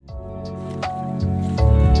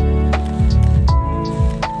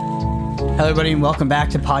Hello, everybody, and welcome back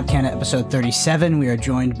to Podcana episode 37. We are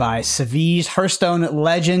joined by Savjz, Hearthstone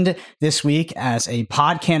legend, this week as a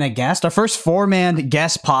Podcana guest, our first four-man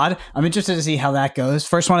guest pod. I'm interested to see how that goes.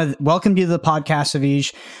 First, want to welcome you to the podcast,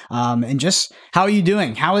 Savjz, and just how are you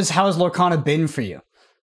doing? How has Lorcana been for you?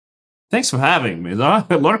 Thanks for having me.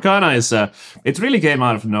 Lorcana is, it really came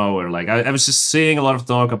out of nowhere. Like I was just seeing a lot of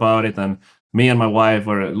talk about it, and me and my wife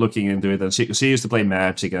were looking into it, and she used to play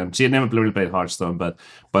Magic, and she had never really played Hearthstone, but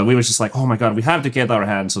we were just like, oh my god, we have to get our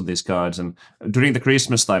hands on these cards. And during the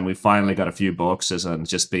Christmas time, we finally got a few boxes, and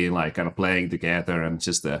just being like kind of playing together and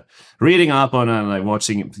just reading up on it and like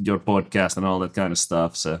watching your podcast and all that kind of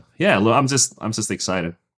stuff. So yeah, I'm just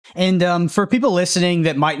excited. And for people listening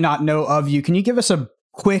that might not know of you, can you give us a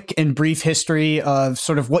quick and brief history of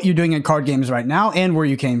sort of what you're doing in card games right now and where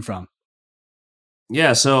you came from?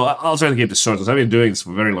 Yeah, so I'll try to keep this short because I've been doing this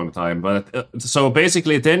for a very long time. But so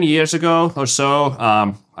basically 10 years ago or so,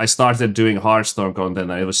 I started doing Hearthstone content,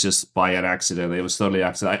 and it was just by an accident. It was totally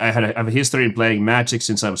accident. I have a history in playing Magic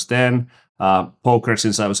since I was 10, poker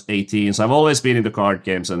since I was 18. So I've always been into card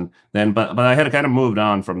games, and then but I had kind of moved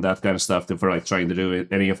on from that kind of stuff for like trying to do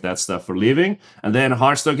any of that stuff for living. And then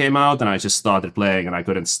Hearthstone came out, and I just started playing, and I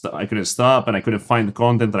couldn't stop, and I couldn't find the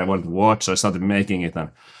content that I wanted to watch. So I started making it,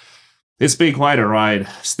 and it's been quite a ride.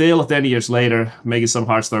 Still, 10 years later, making some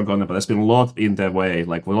Hearthstone content, but there's been a lot in the way.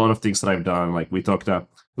 Like a lot of things that I've done. Like we talked a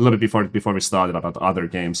little bit before we started about other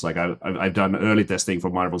games. Like I've done early testing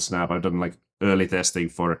for Marvel Snap. I've done like early testing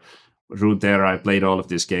for Runeterra. I played all of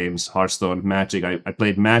these games. Hearthstone, Magic. I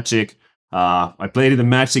played Magic. I played in the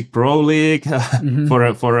Magic Pro League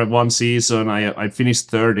for one season. I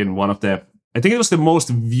finished third in one of the. I think it was the most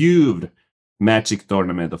viewed Magic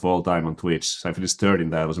tournament of all time on Twitch. So I finished third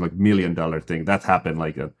in that. It was like $1 million thing. That happened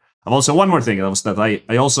like that. I've also one more thing. That was that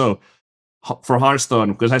I also for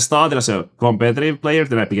Hearthstone, because I started as a competitive player,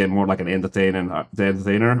 then I became more like an entertainer.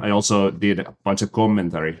 I also did a bunch of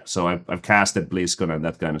commentary. So I've casted BlizzCon and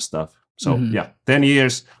that kind of stuff. So yeah, 10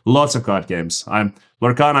 years, lots of card games.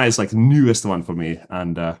 Lorcana is like the newest one for me,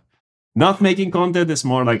 and not making content is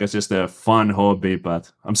more like it's just a fun hobby.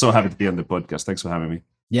 But I'm so happy to be on the podcast. Thanks for having me.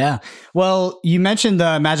 Yeah. Well, you mentioned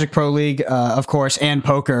the Magic Pro League, of course, and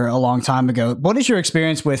poker a long time ago. What is your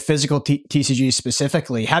experience with physical TCG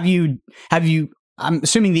specifically? Have you, I'm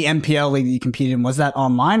assuming the MPL league that you competed in, was that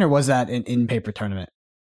online or was that an in-paper tournament?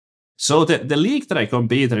 So the league that I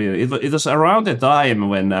competed in, it was around the time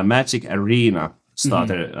when Magic Arena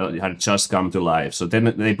started, had just come to life. So then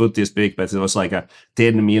they put this big bets. It was like a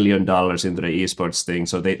 $10 million into the esports thing.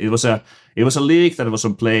 So it was a league that was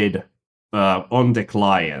played on the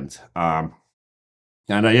client, and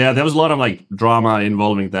yeah, there was a lot of like drama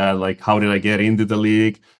involving that. Like, how did I get into the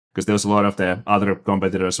league? Because there was a lot of the other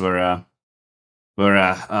competitors were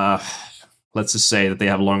let's just say that they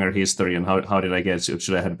have longer history, and how did I get?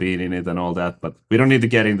 Should I have been in it and all that? But we don't need to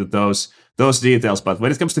get into those details. But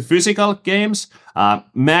when it comes to physical games,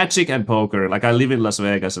 Magic and poker, like I live in Las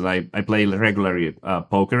Vegas and I play regularly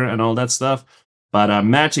poker and all that stuff. But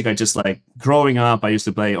Magic, I just like growing up, I used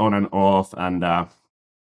to play on and off, and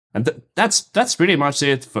that's pretty much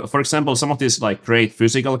it. For example, some of these like great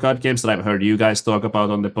physical card games that I've heard you guys talk about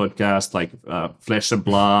on the podcast, like Flesh and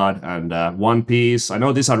Blood and One Piece. I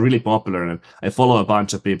know these are really popular, and I follow a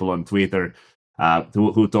bunch of people on Twitter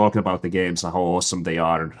who talk about the games and how awesome they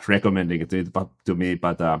are, and recommending it to me.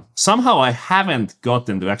 But somehow I haven't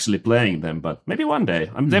gotten to actually playing them. But maybe one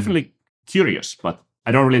day. I'm definitely curious, but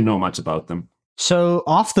I don't really know much about them. So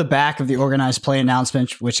off the back of the organized play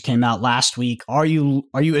announcement, which came out last week, are you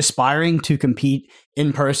aspiring to compete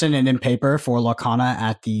in person and in paper for Lorcana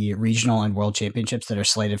at the regional and world championships that are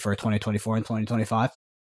slated for 2024 and 2025?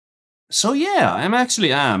 So yeah, I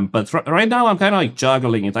am, but right now I'm kind of like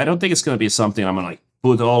juggling it. I don't think it's going to be something I'm going to like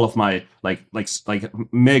put all of my like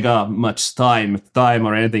mega much time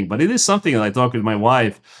or anything, but it is something that I talked with my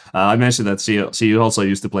wife. I mentioned that she also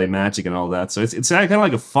used to play Magic and all that, so it's kind of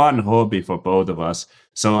like a fun hobby for both of us.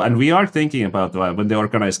 So, and we are thinking about when the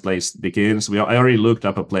organized place begins. I already looked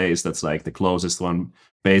up a place that's like the closest one,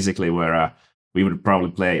 basically, where we would probably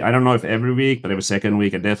play. I don't know if every week, but every second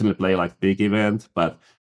week, and definitely play like big event. But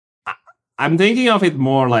I'm thinking of it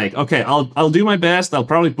more like, okay, I'll do my best. I'll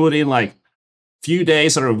probably put in like few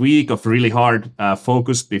days or a week of really hard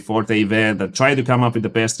focus before the event and try to come up with the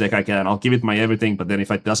best deck I can. I'll give it my everything, but then if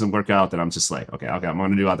it doesn't work out, then I'm just like, okay, I'm going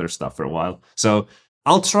to do other stuff for a while. So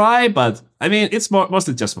I'll try, but I mean, it's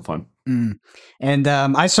mostly just for fun. And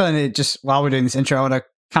I saw it just while we're doing this intro, I want to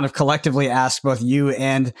kind of collectively ask both you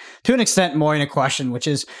and, to an extent, Maureen a question, which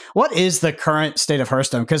is, what is the current state of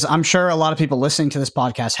Hearthstone? Because I'm sure a lot of people listening to this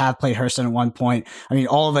podcast have played Hearthstone at one point. I mean,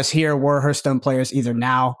 all of us here were Hearthstone players either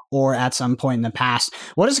now or at some point in the past.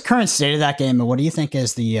 What is the current state of that game, and what do you think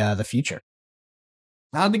is the future?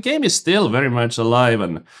 The game is still very much alive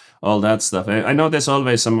and all that stuff. I know there's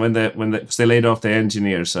always some when they laid off the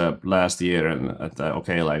engineers last year, and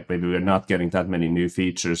okay, like maybe we're not getting that many new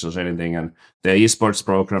features or anything, and the esports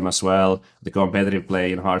program as well. The competitive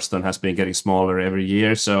play in Hearthstone has been getting smaller every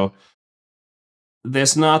year, so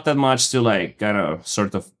there's not that much to like kind of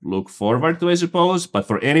sort of look forward to, I suppose. But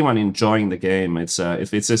for anyone enjoying the game, it's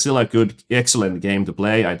still a good, excellent game to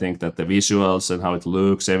play. I think that the visuals and how it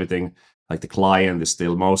looks, everything. Like the client is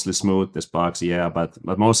still mostly smooth, there's bugs, yeah, but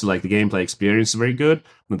mostly like the gameplay experience is very good.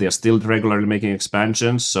 But they are still regularly making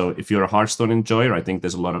expansions. So if you're a Hearthstone enjoyer, I think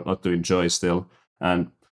there's a lot to enjoy still.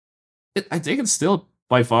 And I think it's still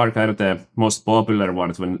by far kind of the most popular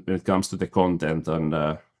one when it comes to the content.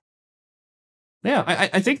 And yeah,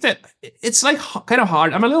 I think that it's like kind of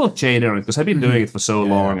hard. I'm a little jaded on it because I've been doing it for so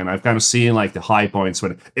long, and I've kind of seen like the high points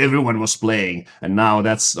when everyone was playing, and now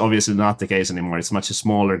that's obviously not the case anymore. It's much a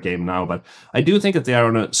smaller game now, but I do think that they are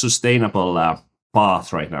on a sustainable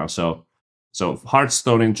path right now. So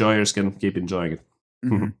Hearthstone enjoyers can keep enjoying it.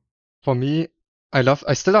 Mm-hmm. For me, I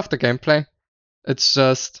still love the gameplay. It's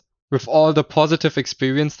just with all the positive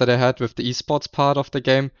experience that I had with the esports part of the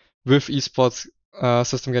game, with esports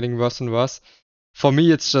system getting worse and worse. For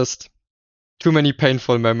me, it's just too many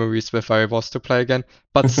painful memories if I was to play again.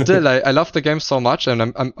 But still, I love the game so much,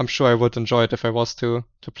 and I'm sure I would enjoy it if I was to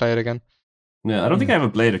play it again. Yeah, I don't think I ever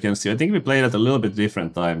played against you. I think we played at a little bit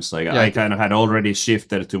different times. Like I kind of had already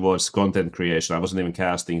shifted towards content creation. I wasn't even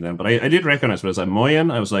casting then, but I did recognize when I was like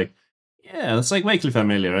Moyen. I was like, yeah, that's like vaguely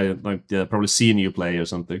familiar. I like probably seen you play or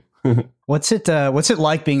something. What's it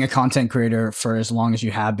like being a content creator for as long as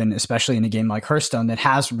you have been, especially in a game like Hearthstone that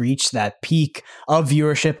has reached that peak of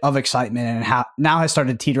viewership, of excitement, and now has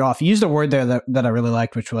started to teeter off? You used a word there that I really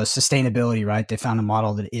liked, which was sustainability, right? They found a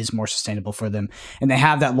model that is more sustainable for them, and they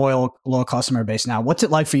have that loyal customer base now. What's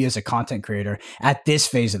it like for you as a content creator at this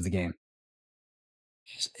phase of the game?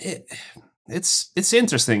 It's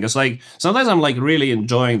interesting because like sometimes I'm like really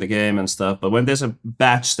enjoying the game and stuff, but when there's a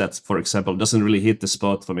batch that, for example, doesn't really hit the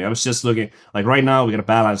spot for me, I was just looking like right now we got a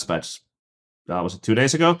balance batch. Was it 2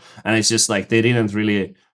 days ago? And it's just like they didn't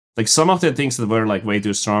really like some of the things that were like way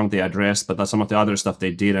too strong they addressed, but some of the other stuff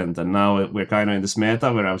they didn't. And now we're kind of in this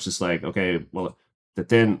meta where I was just like, okay, well, the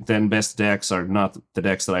 10 best decks are not the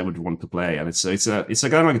decks that I would want to play, and it's a kind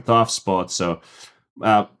of like a tough spot. So.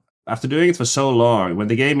 After doing it for so long, when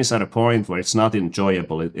the game is at a point where it's not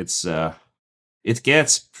enjoyable, it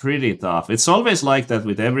gets pretty tough. It's always like that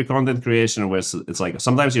with every content creation, where it's like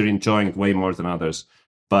sometimes you're enjoying it way more than others.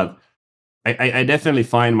 But I definitely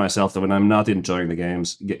find myself that when I'm not enjoying the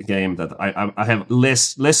game, that I have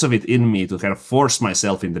less of it in me to kind of force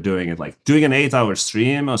myself into doing it. Like doing an 8-hour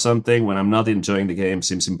stream or something when I'm not enjoying the game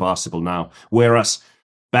seems impossible now. Whereas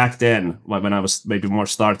back then, when I was maybe more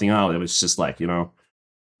starting out, it was just like, you know.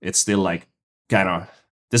 It's still like kind of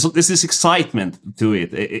there's this excitement to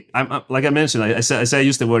it. I'm like I mentioned, I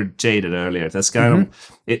used the word jaded earlier. That's kind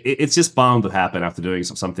of it's just bound to happen after doing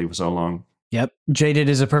something for so long. Yep. Jaded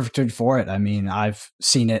is a perfect word for it. I mean, I've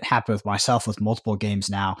seen it happen with myself with multiple games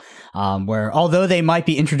now, where although they might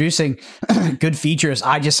be introducing good features,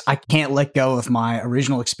 I can't let go of my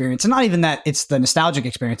original experience. And not even that it's the nostalgic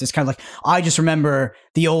experience. It's kind of like, I just remember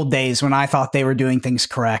the old days when I thought they were doing things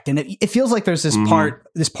correct. And it feels like there's this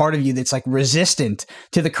part of you that's like resistant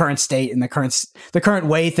to the current state and the current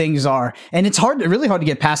way things are. And it's really hard to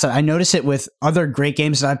get past that. I notice it with other great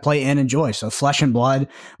games that I play and enjoy. So Flesh and Blood,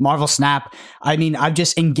 Marvel Snap. I mean, I've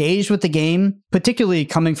just engaged with the game, particularly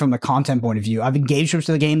coming from the content point of view. I've engaged with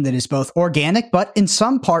the game that is both organic, but in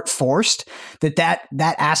some part forced. That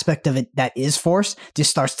aspect of it that is forced just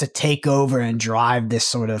starts to take over and drive this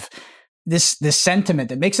sort of this sentiment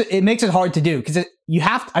that makes it hard to do, because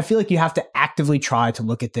I feel like you have to actively try to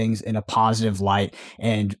look at things in a positive light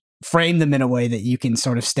and frame them in a way that you can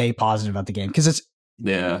sort of stay positive about the game, because it's.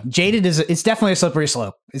 Yeah, jaded it's definitely a slippery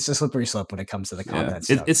slope. It's a slippery slope when it comes to the content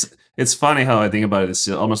stuff. It's funny how I think about it. It's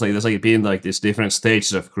almost like there's like being like these different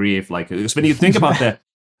stages of grief. Like because when you think about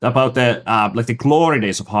the glory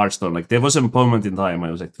days of Hearthstone, like there was a moment in time when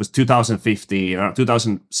it was 2015 or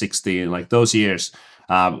 2016, like those years.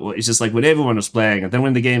 It's just like when everyone was playing, and then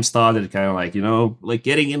when the game started, kind of like, you know, like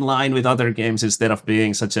getting in line with other games instead of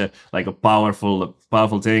being such a like a powerful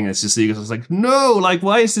thing. It's just like, no, like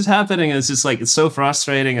why is this happening? And it's just like it's so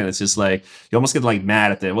frustrating, and it's just like you almost get like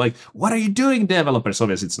mad at them, like what are you doing, developers?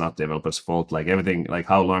 Obviously, it's not developers' fault. Like everything, like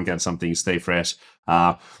how long can something stay fresh?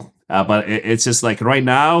 But it's just like right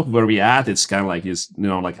now where we at, it's kind of like is, you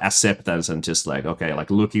know, like acceptance and just like, okay, like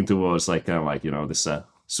looking towards like kind of like, you know, this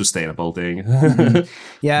sustainable thing.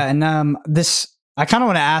 Yeah, and this I kind of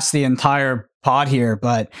want to ask the entire pod here,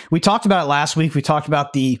 but we talked about it last week. We talked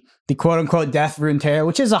about the quote unquote death of Runeterra,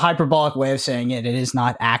 which is a hyperbolic way of saying it. It is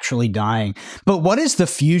not actually dying. But what is the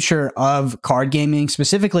future of card gaming,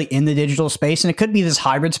 specifically in the digital space? And it could be this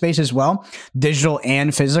hybrid space as well, digital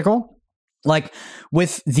and physical. Like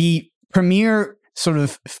with the premier sort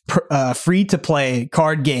of free to play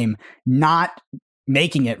card game not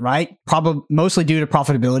making it, right? Probably mostly due to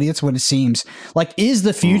profitability. That's what it seems. Like, is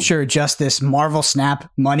the future just this Marvel Snap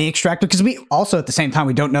money extractor? Because we also at the same time,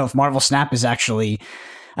 we don't know if Marvel Snap is actually,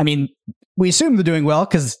 I mean, we assume they're doing well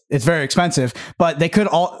because it's very expensive, but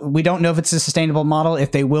we don't know if it's a sustainable model,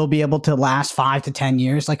 if they will be able to last 5 to 10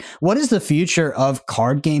 years. Like, what is the future of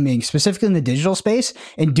card gaming, specifically in the digital space?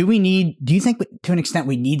 And do you think to an extent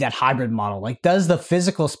we need that hybrid model? Like, does the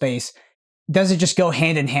physical space, does it just go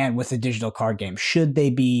hand in hand with the digital card game? Should they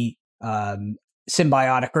be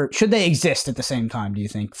symbiotic, or should they exist at the same time, do you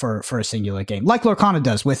think, for a singular game, like Lorcana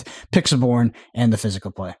does with Pixelborn and the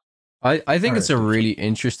physical play? I think it's a really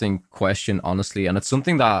interesting question, honestly, and it's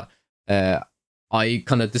something that I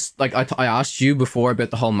kind of I asked you before about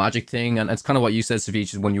the whole Magic thing, and it's kind of what you said,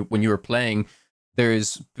 Savjz, when you were playing.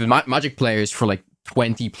 There's been Magic players for like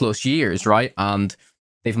 20 plus years, right? And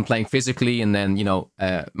they've been playing physically, and then, you know,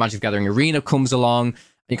 Magic the Gathering Arena comes along, and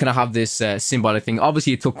you kind of have this symbiotic thing.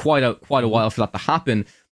 Obviously, it took quite a while for that to happen,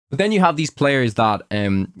 but then you have these players that,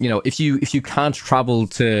 you know, if you can't travel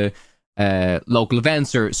to local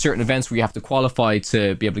events or certain events where you have to qualify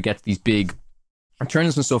to be able to get to these big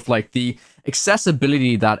tournaments and stuff, like the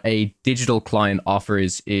accessibility that a digital client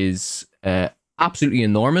offers is absolutely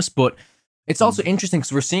enormous. But it's also interesting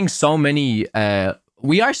because we're seeing so many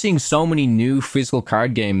new physical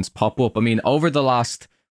card games pop up. I mean, over the last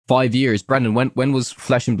 5 years, Brendan, when was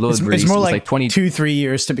Flesh and Blood released? It's more like 2-3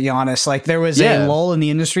 years, to be honest. Like, there was a lull in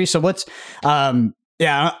the industry. So what's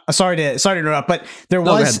sorry to interrupt, but there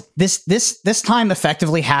was this time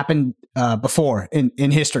effectively happened before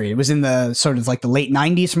in history. It was in the sort of like the late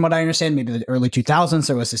 90s, from what I understand, maybe the early 2000s.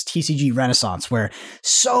 There was this TCG renaissance where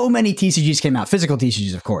so many TCGs came out, physical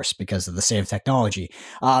TCGs, of course, because of the state of technology.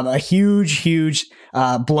 A huge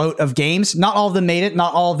bloat of games. Not all of them made it.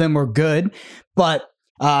 Not all of them were good, but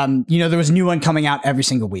you know, there was a new one coming out every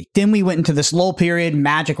single week. Then we went into this lull period.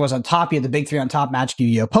 Magic was on top. You had the big three on top: Magic,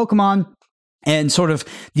 Yu-Gi-Oh, Pokemon. And sort of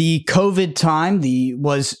the COVID time,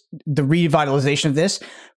 was the revitalization of this.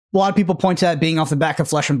 A lot of people point to that being off the back of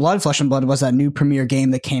Flesh and Blood. Flesh and Blood was that new premier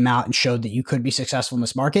game that came out and showed that you could be successful in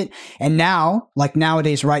this market. And now, like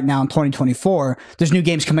nowadays, right now in 2024, there's new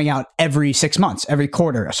games coming out every 6 months, every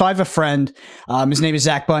quarter. So I have a friend, his name is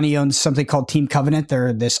Zach Bunny. He owns something called Team Covenant.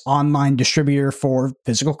 They're this online distributor for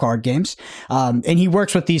physical card games. And he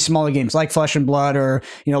works with these smaller games like Flesh and Blood, or,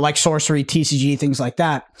 you know, like Sorcery, TCG, things like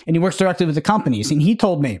that. And he works directly with the companies. And he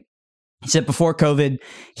told me, he said before COVID,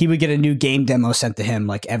 he would get a new game demo sent to him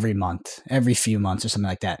like every month, every few months or something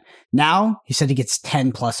like that. Now, he said he gets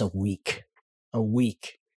 10 plus a week.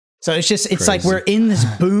 So it's like we're in this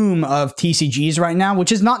boom of TCGs right now,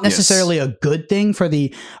 which is not necessarily a good thing for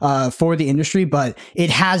the industry, but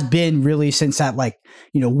it has been really since that, like,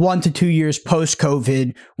 you know, 1 to 2 years post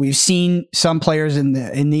COVID. We've seen some players in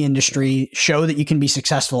the industry show that you can be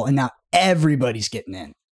successful, and now everybody's getting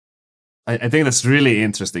in. I think that's really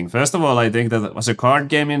interesting. First of all, I think that as a card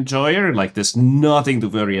game enjoyer, like, there's nothing to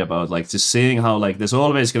worry about. Like, just seeing how, like, there's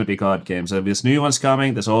always going to be card games. There's new ones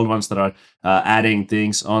coming. There's old ones that are adding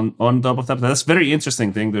things on top of that. That's a very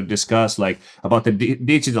interesting thing to discuss, like, about the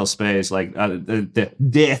digital space, like the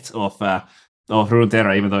death of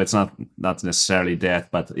Runeterra, even though it's not necessarily death,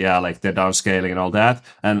 but yeah, like the downscaling and all that.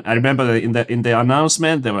 And I remember that in the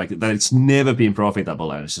announcement, they were like that it's never been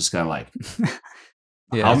profitable, and it's just kind of like.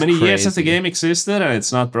 Yeah, how many years has the game existed and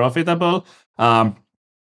it's not profitable?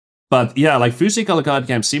 But yeah, like physical card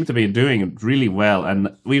games seem to be doing really well.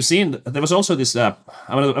 And we've seen, there was also this, I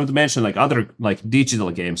want to mention like other like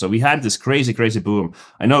digital games. So we had this crazy boom.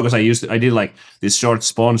 I know because I did like this short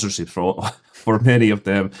sponsorship for many of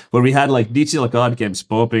them, where we had like digital card games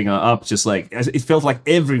popping up, just like, it felt like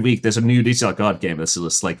every week there's a new digital card game that's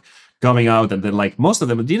just like coming out, and then like most of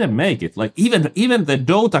them didn't make it. Like even the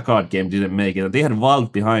Dota card game didn't make it. They had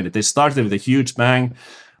Valve behind it. They started with a huge bang.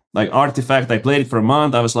 Like Artifact, I played it for a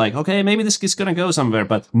month. I was like, okay, maybe this is gonna go somewhere,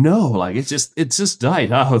 but no, like it just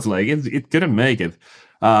died out. Like it couldn't make it.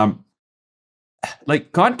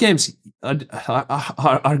 Like card games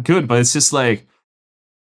are good, but it's just like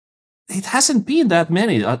it hasn't been that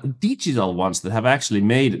many digital ones that have actually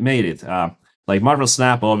made it. Like Marvel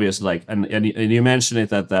Snap, obviously, like and you mentioned it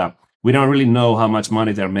that we don't really know how much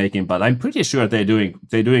money they're making, but I'm pretty sure they're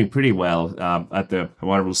doing pretty well at the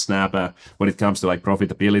Marvel Snap when it comes to like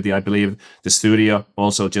profitability. I believe the studio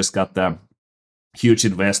also just got the huge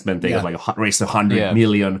investment. They got like raised 100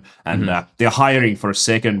 million, and they're hiring for a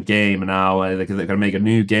second game now. They're gonna make a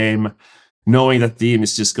new game, knowing that team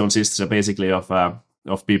is just consists basically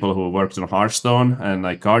of people who worked on Hearthstone and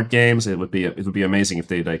like card games. It would be amazing if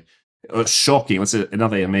they like. Shocking. Let's say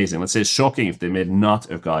another amazing. Let's say shocking if they made not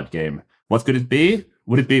a card game. What could it be?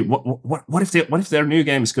 Would it be what if their new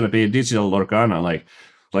game is going to be a digital Lorcana? Like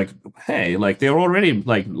hey, like they're already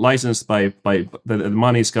like licensed by the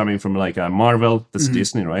money is coming from like Marvel. That's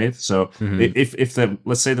Disney, right? So if the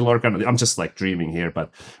let's say the Lorcana, I'm just like dreaming here,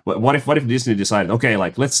 but what if Disney decided okay,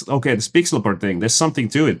 like this pixel thing, there's something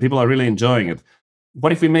to it. People are really enjoying it.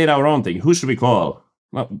 What if we made our own thing? Who should we call?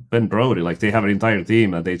 Well, Ben Brody, like they have an entire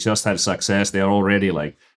team that they just had success. They are already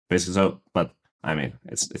like basically so. But I mean,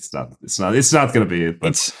 it's not going to be it. But,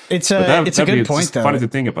 it's a good point though. Funny to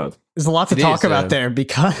think about. There's a lot to talk about there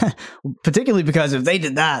because, particularly because if they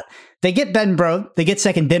did that, they get Ben Brode, they get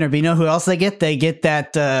Second Dinner. But you know who else they get? They get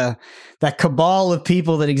that cabal of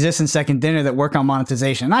people that exist in Second Dinner that work on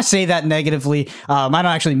monetization. And I say that negatively. I don't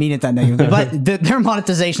actually mean it that negatively, but their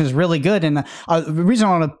monetization is really good. And the reason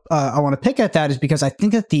I want to pick at that is because I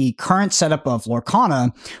think that the current setup of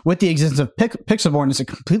Lorcana, with the existence of Pixelborn, is a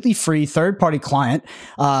completely free third-party client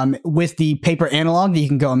with the paper analog that you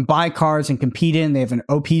can go and buy cards and compete in. They have an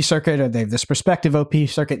OP circuit, or they have this prospective OP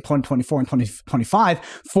circuit 2024 and 2025.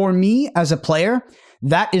 For me as a player,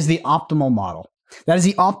 that is the optimal model. That is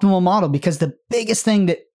the optimal model because the biggest thing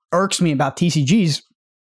that irks me about TCGs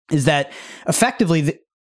is that effectively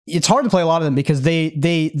it's hard to play a lot of them because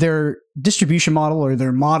their distribution model or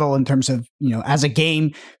their model in terms of, as a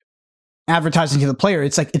game advertising to the player,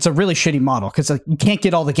 it's a really shitty model because like you can't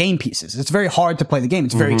get all the game pieces. It's very hard to play the game.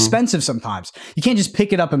 It's very expensive sometimes. You can't just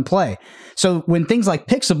pick it up and play. So when things like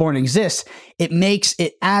Pixelborn exist,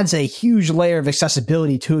 it adds a huge layer of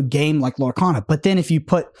accessibility to a game like Lorcana. But then if you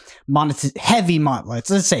put heavy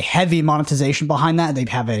monetization behind that, they'd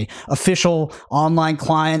have a official online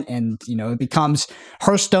client, and it becomes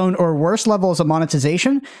Hearthstone or worse levels of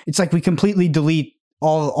monetization. It's like we completely delete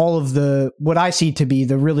all of the what I see to be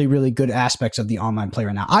the really, really good aspects of the online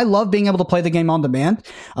player now. I love being able to play the game on demand,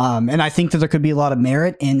 and I think that there could be a lot of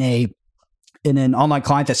merit in an online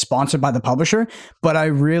client that's sponsored by the publisher. But I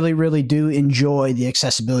really, really do enjoy the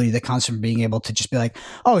accessibility that comes from being able to just be like,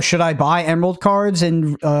 oh, should I buy Emerald cards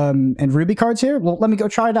and Ruby cards here? Well, let me go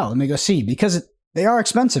try it out. Let me go see, because they are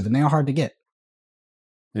expensive and they are hard to get.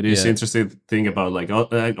 It is interesting to think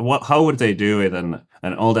about how would they do it and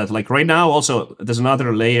all that. Like right now, also there's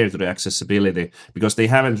another layer to the accessibility because they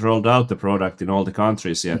haven't rolled out the product in all the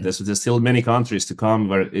countries yet. There's still many countries to come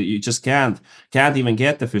where you just can't even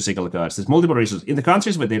get the physical cards. There's multiple reasons. In the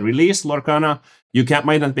countries where they released Lorcana, you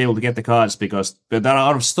might not be able to get the cards because they're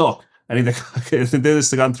out of stock. And there's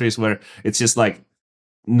the countries where it's just like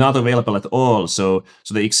not available at all. So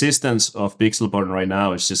the existence of Pixelborn right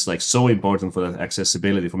now is just like so important for that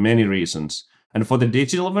accessibility for many reasons. And for the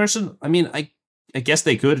digital version, I mean, I guess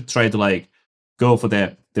they could try to like go for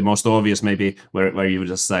the most obvious, maybe where you would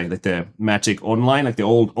just say like the Magic Online, like the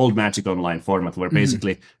old Magic Online format, where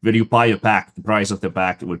basically when you buy a pack, the price of the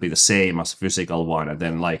pack would be the same as a physical one, and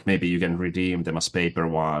then like maybe you can redeem them as paper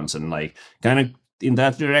ones and like kind of in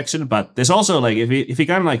that direction. But there's also like if you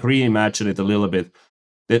kind of like reimagine it a little bit,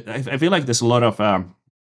 I feel like there's a lot of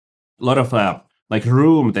like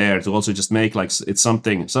room there to also just make like it's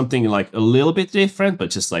something like a little bit different,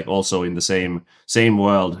 but just like also in the same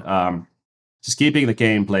world. Just keeping the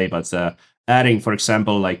gameplay, but adding, for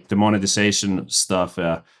example, like the monetization stuff,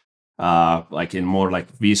 like in more like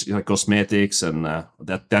cosmetics and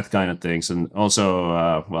that kind of things, and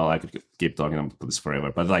also well, I could keep talking about this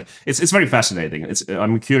forever, but like it's very fascinating.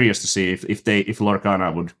 I'm curious to see if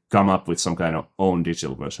Lorcana would come up with some kind of own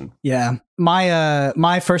digital version. Yeah,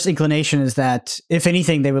 my first inclination is that if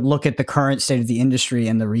anything, they would look at the current state of the industry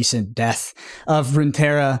and the recent death of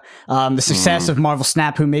Runeterra, the success of Marvel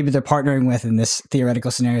Snap, who maybe they're partnering with in this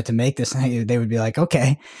theoretical scenario to make this. They would be like,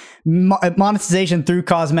 okay, monetization through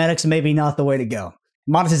cosmetics maybe not the way to go.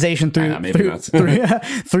 monetization through maybe not.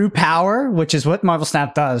 through power, which is what Marvel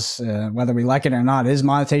Snap does, whether we like it or not, is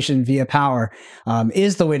monetization via power,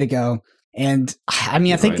 is the way to go. And I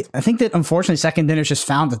mean, I think that unfortunately Second Dinner's just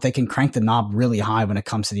found that they can crank the knob really high when it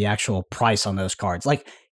comes to the actual price on those cards, like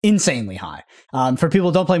insanely high. For people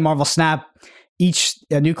who don't play Marvel Snap,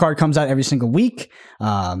 a new card comes out every single week,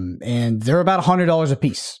 and they're about $100 a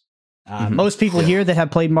piece. Most people here that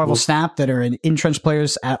have played Marvel Snap that are entrenched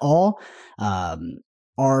players at all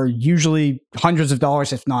are usually hundreds of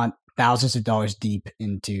dollars, if not thousands of dollars deep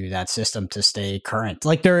into that system to stay current.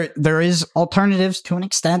 Like there is alternatives to an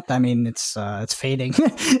extent. I mean, it's fading.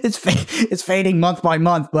 it's fading month by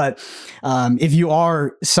month. But if you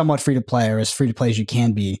are somewhat free to play, or as free to play as you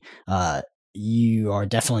can be, you are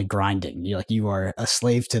definitely grinding. You are a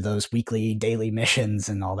slave to those weekly, daily missions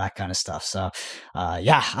and all that kind of stuff. So,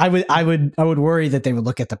 I would worry that they would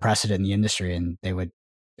look at the precedent in the industry and they would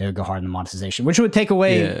go hard on the monetization, which would take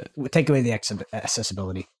away the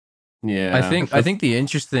accessibility. Yeah, I think the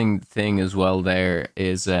interesting thing as well there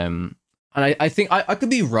is, and I think I could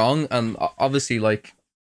be wrong, and obviously, like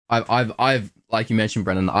I've like you mentioned,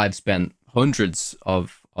 Brennan, I've spent hundreds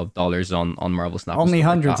of dollars on Marvel Snap. Only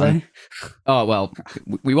hundreds, eh? Oh well,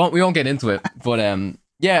 we won't get into it, but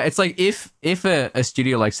yeah, it's like if a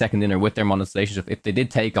studio like Second Dinner with their monetization, if they did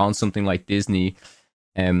take on something like Disney,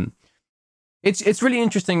 it's really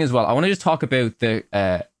interesting as well. I want to just talk about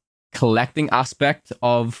the collecting aspect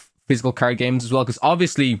of physical card games as well, because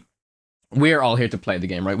obviously we're all here to play the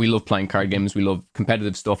game, right? We love playing card games, we love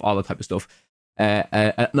competitive stuff, all that type of stuff.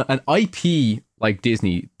 An IP like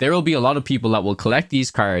Disney, there will be a lot of people that will collect these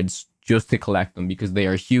cards just to collect them because they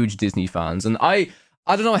are huge Disney fans. And I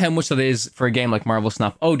don't know how much that is for a game like Marvel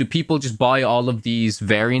Snap. Oh, do people just buy all of these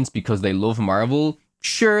variants because they love Marvel?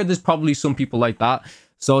 Sure, there's probably some people like that.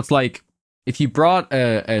 So it's like, if you brought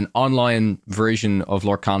an online version of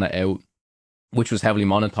Lorcana out, which was heavily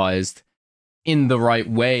monetized in the right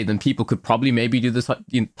way, then people could probably maybe do this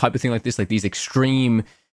type of thing like this, like these extreme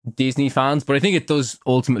Disney fans. But I think it does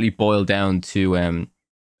ultimately boil down to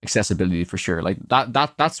accessibility for sure. Like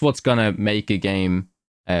that's what's gonna make a game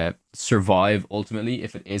survive ultimately,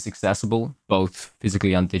 if it is accessible both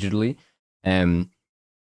physically and digitally. And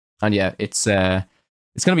yeah, it's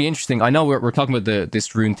going to be interesting. I know we're talking about this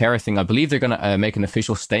Runeterra thing. I believe they're going to make an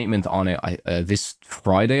official statement on it this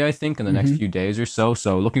Friday, I think, in the next few days or so.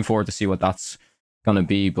 So looking forward to see what that's going to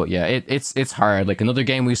be. But yeah, it's hard. Like another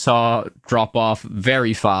game we saw drop off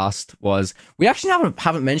very fast was, we actually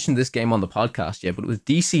haven't mentioned this game on the podcast yet, but it was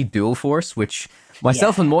DC Dual Force, which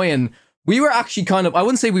myself and Moyen, we were actually kind of, I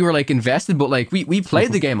wouldn't say we were like invested, but like we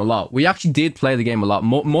played the game a lot. We actually did play the game a lot.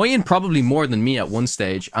 Moyen probably more than me at one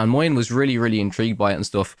stage, and Moyen was really, really intrigued by it and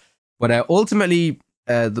stuff. But ultimately,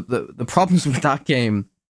 the problems with that game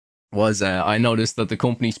was I noticed that the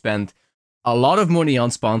company spent a lot of money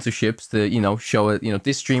on sponsorships to, show it,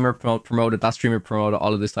 this streamer promoted, that streamer promoted,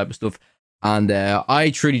 all of this type of stuff. And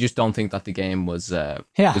I truly just don't think that the game was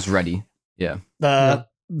ready. Yeah.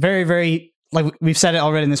 Very, very, like we've said it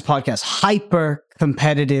already in this podcast, hyper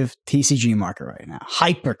competitive TCG market right now.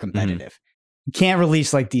 Hyper competitive. You can't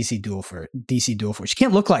release like DC Dual Force. You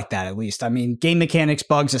can't look like that, at least. I mean, game mechanics,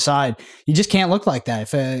 bugs aside, you just can't look like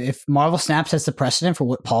that. If Marvel Snap sets the precedent for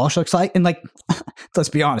what polish looks like, and like, let's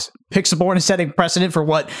be honest, Pixelborn is setting precedent for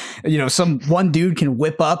what, some one dude can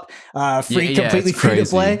whip up completely free to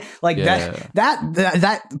play. Like that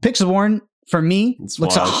Pixelborn, for me,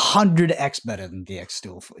 looks 100x better than DX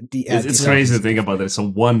Dual. It's crazy to think about that. It's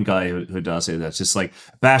one guy who does it. That's just like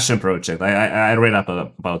a passion project. I read up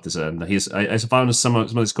about this, and I found some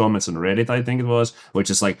of his comments on Reddit, I think it was, which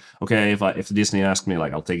is like, okay, if Disney asked me,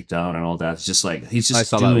 like, I'll take it down and all that. It's just like he's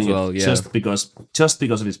just doing it just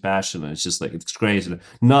because of his passion. And it's just like, it's crazy,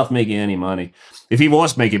 not making any money. If he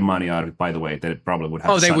was making money out of it, by the way, then it probably would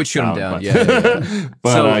have. Oh, they would shut him down.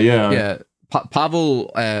 But yeah.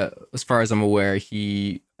 Pavel, as far as I'm aware,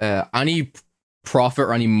 he any profit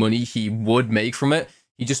or any money he would make from it,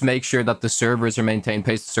 he just makes sure that the servers are maintained,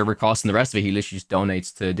 pays the server costs, and the rest of it he literally just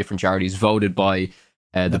donates to different charities voted by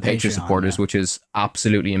the Patreon supporters, which is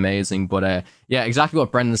absolutely amazing. But yeah, exactly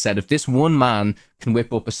what Brendan said. If this one man can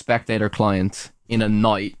whip up a spectator client in a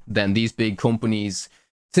night, then these big companies,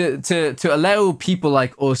 to allow people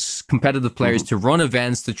like us, competitive players, to run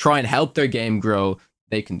events to try and help their game grow,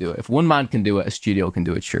 they can do it. If one man can do it, a studio can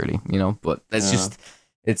do it, surely, But it's just,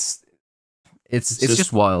 it's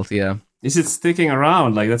just wild, yeah. is it sticking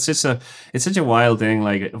around? Like it's such a wild thing.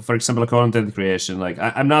 Like for example, content creation. Like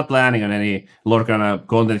I'm not planning on any Lorcana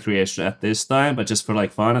content creation at this time, but just for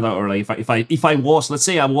like fun, or like if I was, let's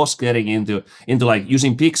say I was getting into like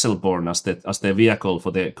using Pixelborn as the vehicle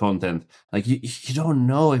for the content. Like you don't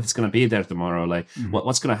know if it's gonna be there tomorrow. Like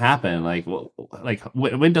what's gonna happen? Like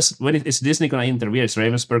when is Disney gonna intervene? Is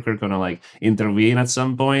Ravensburger gonna like intervene at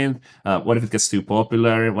some point? What if it gets too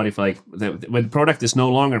popular? What if like when the product is no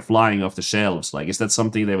longer flying off the shelves? Like, is that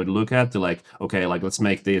something they would look at to like, okay, like let's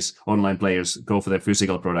make these online players go for their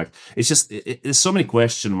physical product? It's just there's so many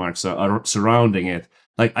question marks are surrounding it.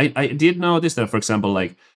 Like I did notice that, for example,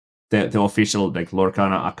 like the official like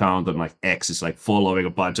Lorcana account on like X is like following a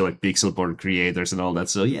bunch of like Pixelborn creators and all that.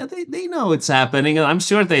 So yeah, they know it's happening, and I'm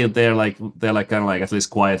sure they're like kind of like at least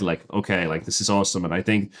quiet, like okay, like this is awesome. And I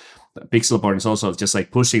think Pixelborn is also just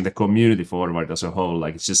like pushing the community forward as a whole.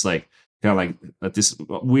 Like it's just like kind of like this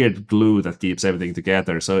weird glue that keeps everything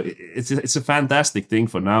together. So it's a fantastic thing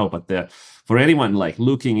for now, but for anyone like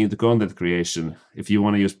looking into content creation, if you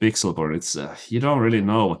want to use Pixelborn, it's you don't really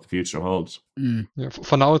know what the future holds. Yeah,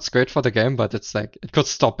 for now it's great for the game, but it's like it could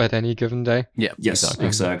stop at any given day. Yeah. Yes,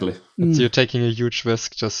 exactly. You're taking a huge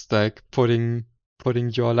risk, just like putting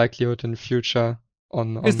your likelihood in future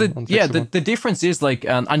on the difference is like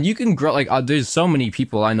and you can grow like there's so many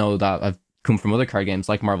people I know that have come from other card games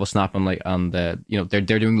like Marvel Snap and you know they're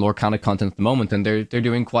doing Lorcana content at the moment, and they're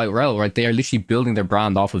doing quite well, right? They are literally building their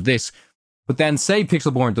brand off of this. But then say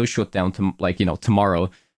Pixelborn does shut down to like, you know, tomorrow,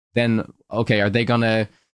 then okay, are they gonna,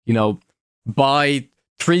 you know, buy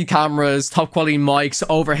 3 cameras, top quality mics,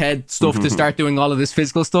 overhead stuff to start doing all of this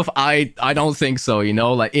physical stuff? I don't think so, you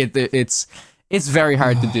know, like it's very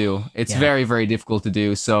hard to do. It's very, very difficult to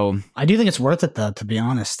do. So I do think it's worth it, though, to be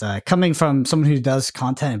honest. Coming from someone who does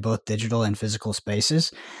content in both digital and physical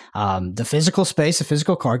spaces, the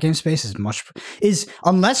physical card game space is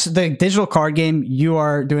unless the digital card game you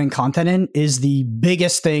are doing content in is the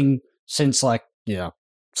biggest thing since like, you know,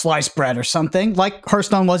 sliced bread or something, like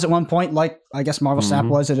Hearthstone was at one point, like I guess Marvel Snap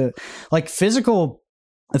was at the physical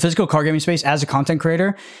card gaming space as a content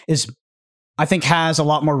creator I think has a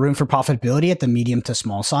lot more room for profitability at the medium to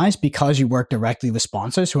small size because you work directly with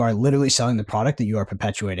sponsors who are literally selling the product that you are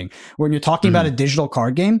perpetuating. When you're talking about a digital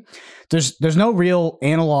card game, there's no real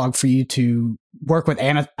analog for you to work with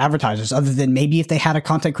advertisers other than maybe if they had a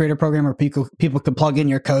content creator program where people could plug in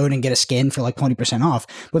your code and get a skin for like 20% off.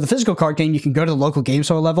 With a physical card game, you can go to the local game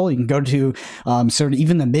store level, you can go to sort of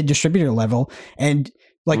even the mid distributor level, and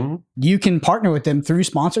like you can partner with them through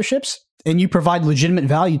sponsorships and you provide legitimate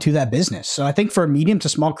value to that business. So I think for medium to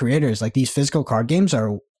small creators, like these physical card games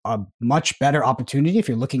are a much better opportunity if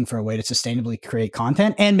you're looking for a way to sustainably create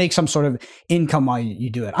content and make some sort of income while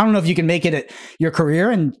you do it. I don't know if you can make it your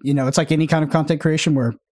career, and you know, it's like any kind of content creation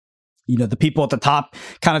where, you know, the people at the top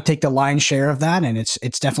kind of take the lion's share of that, and it's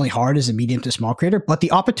definitely hard as a medium to small creator, but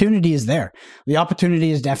the opportunity is there. The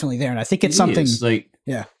opportunity is definitely there, and I think it's something like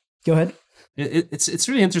go ahead. It's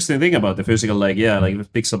really interesting thing about the physical, like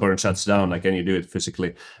if Pixelborn shuts down, like can you do it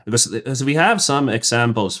physically? Because we have some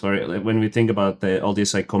examples for like, when we think about all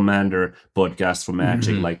these like Commander podcasts from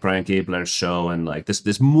Magic, like Brian Keebler's show, and like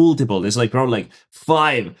there's multiple, there's like probably like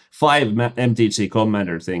five MTG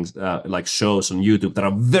Commander things like shows on YouTube that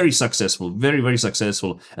are very successful, very, very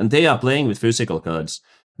successful, and they are playing with physical cards.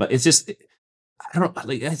 But it's just, I don't know,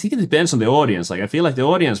 like I think it depends on the audience. Like I feel like the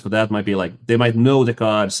audience for that might be like they might know the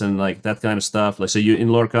cards and like that kind of stuff. Like so you in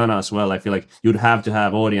Lorcana as well, I feel like you'd have to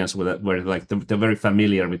have audience with it where like they're very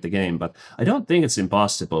familiar with the game. But I don't think it's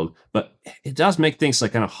impossible. But it does make things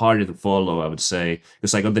like kind of harder to follow, I would say.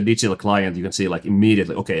 Because like on the digital client you can see like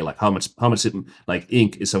immediately, okay, like how much like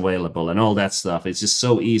ink is available and all that stuff. It's just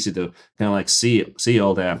so easy to kind of like see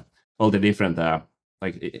all the different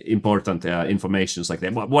like important informations like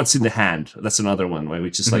that. What's in the hand? That's another one, right?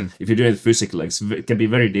 Which is like if you're doing it physically, it can be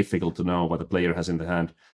very difficult to know what the player has in the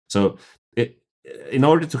hand. So in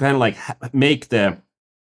order to kind of like make the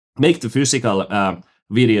physical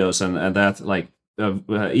videos and that like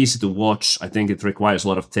easy to watch, I think it requires a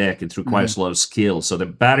lot of tech. It requires a lot of skill. So the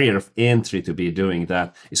barrier of entry to be doing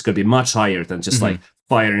that is going to be much higher than just like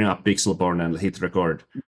firing up Pixelborn and hit record.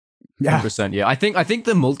 Yeah. 100%, yeah. I think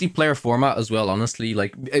the multiplayer format as well, honestly,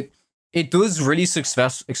 like it does really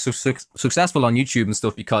successful on YouTube and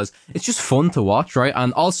stuff because it's just fun to watch, right?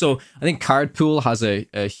 And also, I think Card Pool has a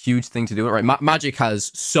huge thing to do with it, right? Magic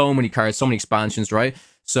has so many cards, so many expansions, right?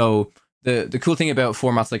 So the cool thing about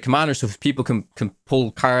formats like Commander stuff is people can pull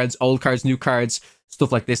cards, old cards, new cards,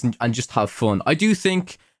 stuff like this, and just have fun. I do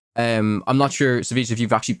think I'm not sure, Savjz, if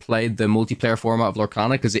you've actually played the multiplayer format of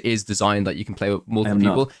Lorcana, because it is designed that you can play with multiple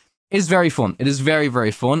people. is very fun. It is very,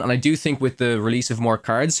 very fun. And I do think with the release of more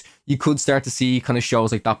cards, you could start to see kind of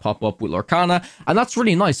shows like that pop up with Lorcana. And that's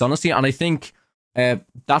really nice, honestly. And I think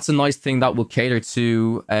that's a nice thing that will cater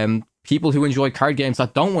to people who enjoy card games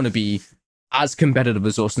that don't want to be as competitive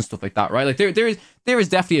as us and stuff like that, right? Like there is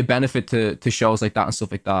definitely a benefit to shows like that and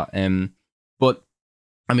stuff like that. But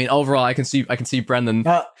I mean, overall, I can see Brendan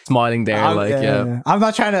smiling there. I'm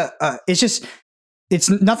not trying to. It's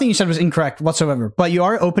nothing you said was incorrect whatsoever. But you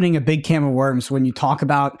are opening a big can of worms when you talk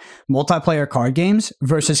about multiplayer card games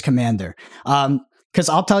versus Commander. Because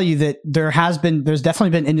I'll tell you that there's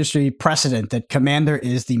definitely been industry precedent that Commander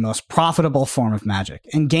is the most profitable form of Magic,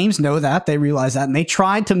 and games know that, they realize that, and they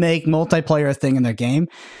tried to make multiplayer a thing in their game.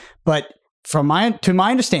 But to my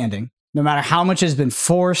understanding, no matter how much has been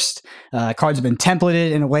forced, cards have been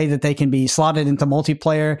templated in a way that they can be slotted into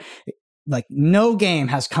multiplayer. Like, no game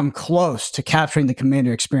has come close to capturing the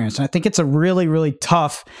Commander experience. And I think it's a really, really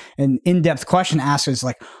tough and in-depth question to ask is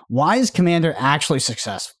like, why is Commander actually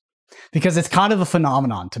successful? Because it's kind of a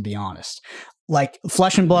phenomenon, to be honest. Like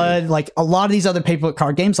Flesh and Blood, like a lot of these other paper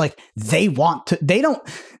card games, like they look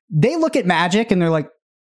at Magic and they're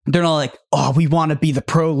not like, oh, we want to be the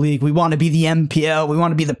Pro League, we want to be the MPL, we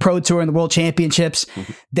want to be the Pro Tour and the World Championships.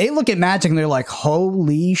 They look at Magic and they're like,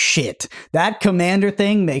 holy shit, that Commander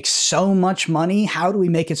thing makes so much money. How do we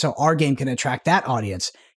make it so our game can attract that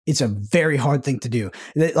audience? It's a very hard thing to do.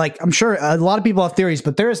 Like, I'm sure a lot of people have theories,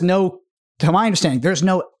 but to my understanding, there's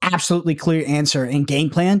no absolutely clear answer and game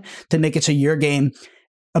plan to make it so your game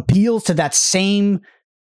appeals to that same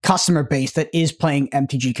customer base that is playing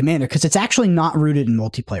MTG Commander, because it's actually not rooted in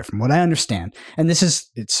multiplayer from what I understand. And it's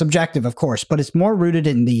subjective, of course, but it's more rooted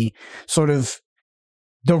in the sort of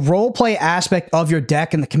the role play aspect of your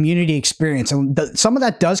deck and the community experience. And some of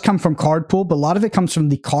that does come from card pool, but a lot of it comes from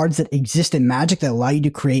the cards that exist in Magic that allow you to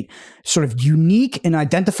create sort of unique and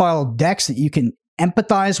identifiable decks that you can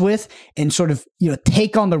empathize with and sort of,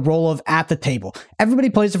 take on the role of at the table.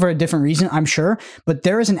 Everybody plays it for a different reason, I'm sure, but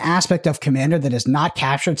there is an aspect of Commander that is not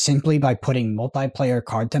captured simply by putting multiplayer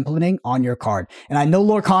card templating on your card. And I know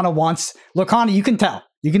Lorcana, you can tell.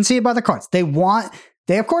 You can see it by the cards.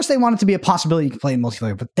 Of course they want it to be a possibility you can play in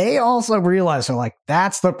multiplayer, but they also realize they're like,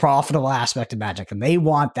 that's the profitable aspect of Magic, and they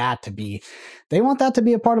want that to be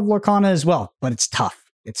a part of Lorcana as well. But it's tough.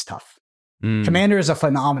 Commander is a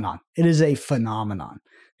phenomenon. It is a phenomenon.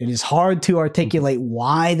 It is hard to articulate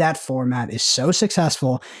why that format is so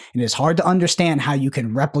successful, and it's hard to understand how you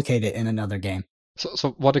can replicate it in another game.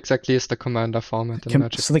 So what exactly is the Commander format in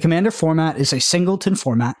Magic? So the Commander format is a singleton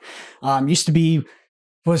format. Used to be,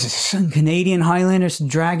 what was it, some Canadian Highlanders,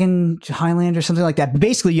 Dragon Highlander, something like that. But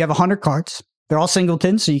basically, you have 100 cards. They're all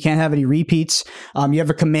singletons, so you can't have any repeats. You have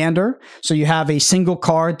a commander, so you have a single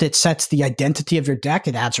card that sets the identity of your deck.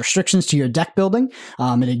 It adds restrictions to your deck building.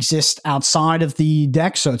 It exists outside of the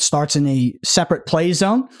deck, so it starts in a separate play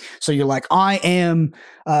zone. So you're like, I am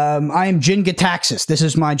Jin Gitaxias. This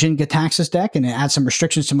is my Jin Gitaxias deck, and it adds some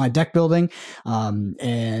restrictions to my deck building.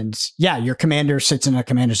 Your commander sits in a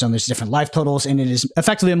commander zone. There's different life totals, and it is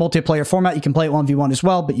effectively a multiplayer format. You can play it 1v1 as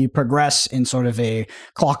well, but you progress in sort of a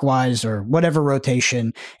clockwise or whatever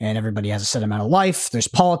rotation, and everybody has a set amount of life. There's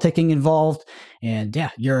politicking involved, and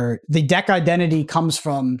the deck identity comes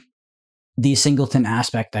from the singleton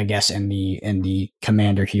aspect, I guess, in the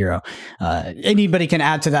commander hero. Anybody can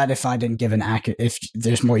add to that if I didn't give if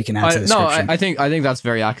there's more you can add to the description. I think that's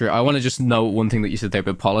very accurate. I want to just note one thing that you said there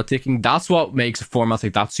about politicking. That's what makes a format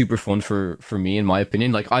like that super fun for me, in my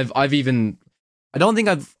opinion. Like I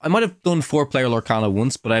might have done 4-player Lorcana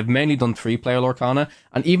once, but I've mainly done 3-player Lorcana,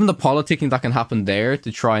 and even the politicking that can happen there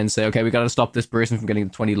to try and say, okay, we got to stop this person from getting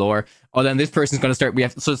the 20 lore, or then this person's going to start,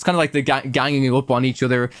 so it's kind of like the ganging up on each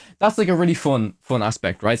other. That's like a really fun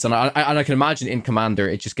aspect, right? So I can imagine in Commander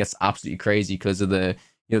it just gets absolutely crazy because of the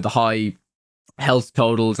the high health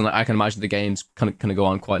totals, and I can imagine the games kind of go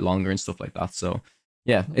on quite longer and stuff like that. So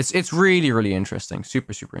yeah, it's really, really interesting.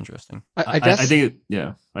 Super, super interesting. I guess.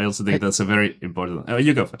 I also think that's a very important.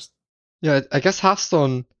 You go first. Yeah, I guess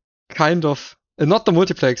Hearthstone kind of, not the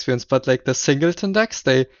multiplayer experience, but like the singleton decks,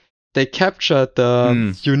 they captured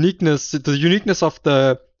the uniqueness of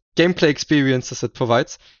the gameplay experiences it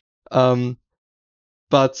provides.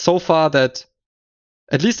 But so far that,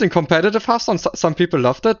 at least in competitive Hearthstone, some people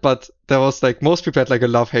loved it, but there was like, most people had like a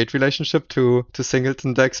love-hate relationship to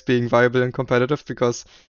singleton decks being viable in competitive, because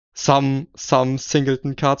some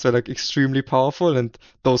singleton cards were like extremely powerful, and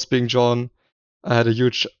those being drawn had a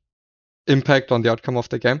huge impact on the outcome of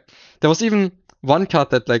the game. There was even one card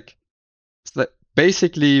that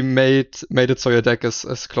basically made it so your deck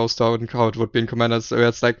is close to how it would be in Commander. So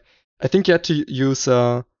it's like, I think you had to use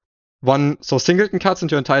singleton cards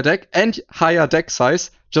into your entire deck and higher deck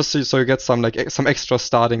size, just so you get some extra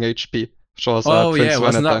starting HP. Shows, oh Prince yeah,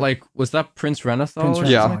 wasn't Renathal. that was that Prince Renathal or Prince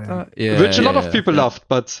something Renathal, like that? Yeah, which a lot of people loved,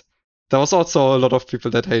 but there was also a lot of people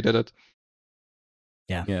that hated it.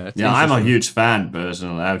 Yeah, I'm a huge fan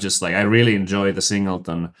personally. I really enjoy the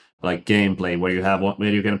singleton like gameplay where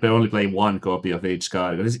you can only play one copy of each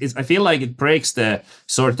card. I feel like it breaks the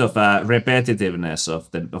sort of repetitiveness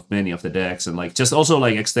of many of the decks, and like just also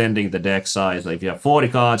like extending the deck size. Like if you have 40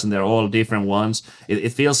 cards and they're all different ones, it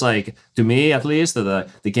feels like, to me at least, that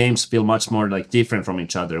the games feel much more like different from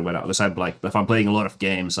each other. If I'm playing a lot of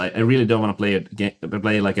games, I really don't want to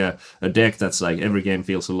play like a deck that's like every game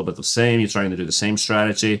feels a little bit the same. You're trying to do the same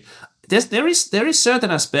strategy. There is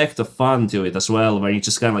certain aspect of fun to it as well, where you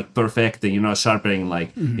just kind of like perfecting, sharpening,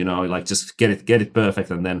 like like just get it perfect,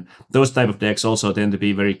 and then those type of decks also tend to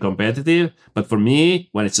be very competitive. But for me,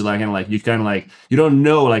 when it's like you don't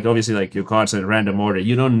know, like obviously like your cards are in random order,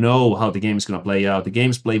 you don't know how the game is gonna play out. The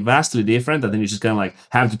games play vastly different, and then you just kind of like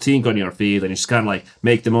have to think on your feet, and you just kind of like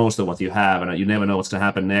make the most of what you have, and you never know what's gonna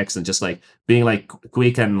happen next, and just like being like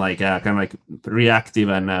quick and like kind of like reactive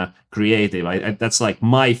and creative. That's like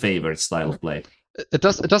my favorite style of play. It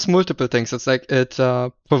does multiple things. It's like it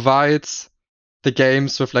provides the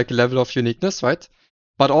games with like a level of uniqueness, right?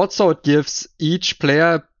 But also it gives each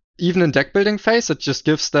player, even in deck building phase, it just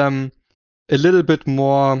gives them a little bit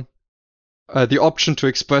more the option to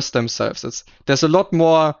express themselves. There's a lot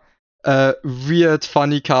more weird,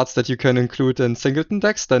 funny cards that you can include in singleton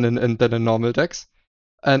decks than in normal decks.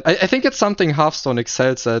 And I think it's something Hearthstone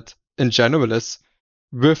excels at in general, is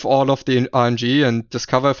with all of the RNG and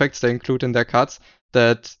discover effects they include in their cards,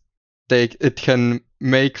 that it can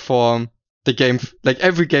make for the game, like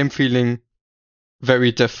every game, feeling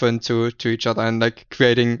very different to each other, and like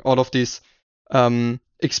creating all of these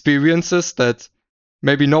experiences that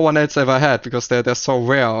maybe no one else ever had, because they're so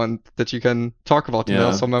rare and that you can talk about them.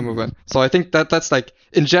 They're so memorable. So I think that's like,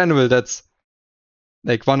 in general, that's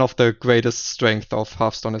like one of the greatest strengths of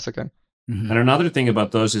Hearthstone as a game. And another thing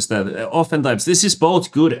about those is that oftentimes this is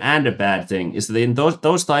both good and a bad thing, is that in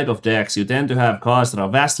those type of decks, you tend to have cards that are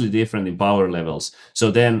vastly different in power levels. So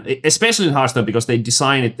then, especially in Hearthstone, because they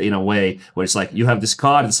design it in a way where it's like you have this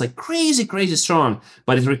card that's like crazy strong,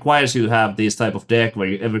 but it requires you to have this type of deck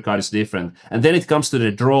where every card is different. And then it comes to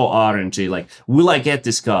the draw RNG, like, will I get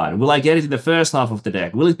this card? Will I get it in the first half of the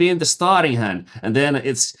deck? Will it be in the starting hand? And then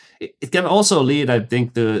it can also lead, I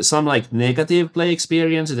think, to some like negative play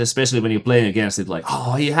experiences, especially when you're playing against it. Like,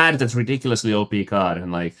 oh, he had that ridiculously OP card,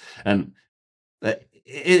 and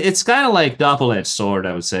it's kind of like double-edged sword,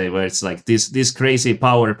 I would say, where it's like these crazy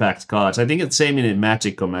power-packed cards. I think it's the same in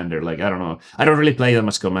Magic Commander. Like, I don't know, I don't really play that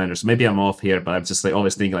much Commander, so maybe I'm off here, but I'm just like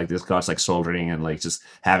always thinking like these cards like Soul Ring, and like just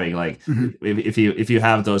having like if you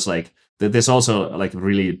have those, like there's also like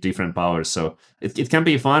really different powers. So it can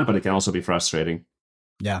be fun, but it can also be frustrating.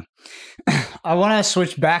 Yeah. I want to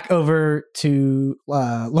switch back over to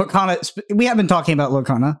Lorcana. We have been talking about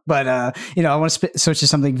Lorcana, but I want to switch to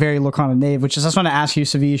something very Lorcana native, which is I just want to ask you,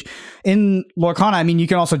 Savjz, in Lorcana, I mean, you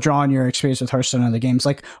can also draw on your experience with Hearthstone and other games.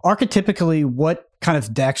 Like, archetypically, what kind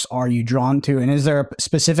of decks are you drawn to? And is there a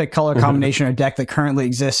specific color combination or deck that currently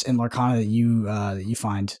exists in Lorcana that you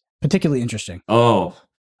find particularly interesting? Oh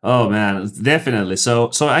man, definitely.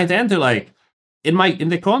 So I tend to like in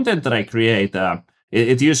the content that I create,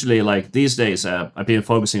 it usually, like these days, I've been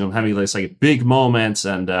focusing on having this like big moments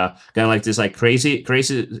and kind of like this like crazy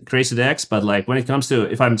decks. But like when it comes to,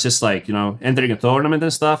 if I'm just like entering a tournament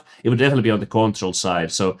and stuff, it would definitely be on the control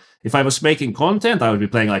side. So if I was making content, I would be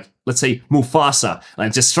playing like, let's say, Mufasa,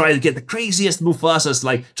 like just try to get the craziest Mufasas,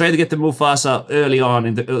 like try to get the Mufasa early on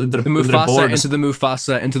in the Mufasa into the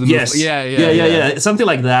Mufasa into the yes. Yeah, something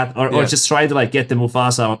like that, or just try to like get the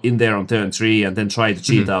Mufasa in there on turn 3 and then try to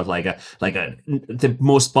cheat out like the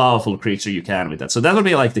most powerful creature you can with that. So that would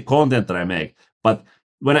be like the content that I make. But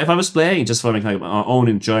if I was playing just for like my own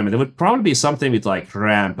enjoyment, it would probably be something with like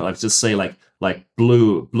ramp, like just say like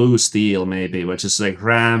blue steel maybe, which is like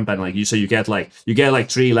ramp, and like you get like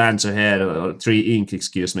 3 lands ahead, or 3 ink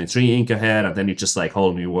ahead, and then you just like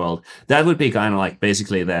whole new world. That would be kind of like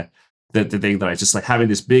basically the thing that I just like having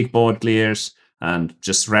this big board clears and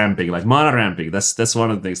just ramping, like mana ramping. That's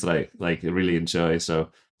one of the things that I like really enjoy.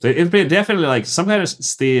 So it'd be definitely like some kind of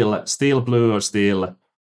steel blue or steel.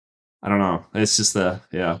 I don't know. It's just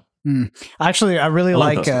Actually, I really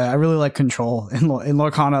like control in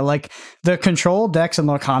Lorcana. Like the control decks in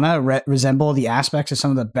Lorcana resemble the aspects of some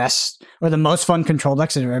of the best or the most fun control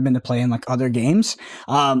decks that have ever been to play in like other games.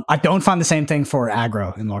 I don't find the same thing for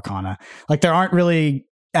aggro in Lorcana. Like there aren't really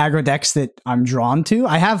aggro decks that I'm drawn to.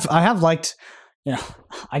 I have liked you know,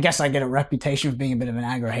 I guess I get a reputation for being a bit of an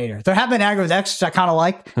aggro hater. There have been aggro decks which I kind of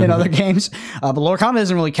like in other games, but Lorcana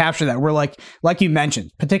doesn't really capture that. We're like you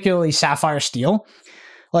mentioned, particularly Sapphire Steel.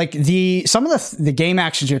 Like some of the game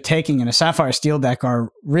actions you're taking in a Sapphire Steel deck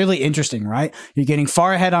are really interesting, right? You're getting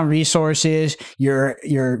far ahead on resources.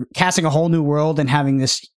 You're casting a whole new world and having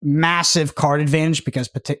this massive card advantage because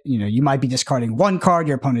you might be discarding one card,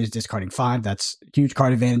 your opponent is discarding 5. That's a huge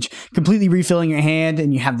card advantage. Completely refilling your hand,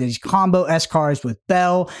 and you have these combo S cards with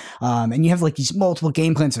Bell, and you have like these multiple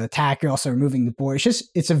game plans of attack. You're also removing the board.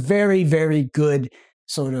 It's a very, very good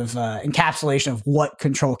sort of encapsulation of what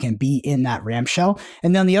control can be in that ramp shell.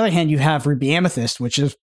 And then on the other hand, you have Ruby Amethyst, which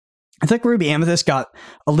is, I think Ruby Amethyst got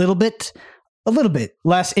a little bit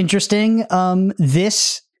less interesting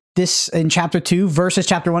this in chapter 2 versus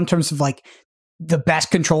chapter 1 in terms of like the best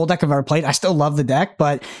control deck I've ever played. I still love the deck,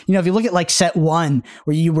 but if you look at like set 1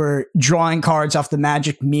 where you were drawing cards off the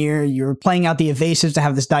magic mirror, you were playing out the evasives to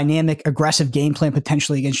have this dynamic, aggressive game plan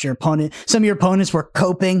potentially against your opponent. Some of your opponents were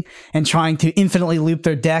coping and trying to infinitely loop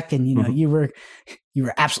their deck, and you were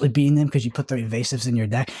absolutely beating them because you put the evasives in your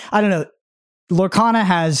deck. I don't know. Lorcana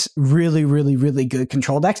has really, really, really good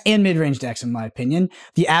control decks and mid-range decks, in my opinion.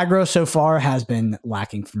 The aggro so far has been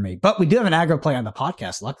lacking for me, but we do have an aggro player on the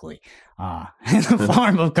podcast, luckily, in the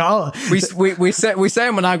form of Kala. We say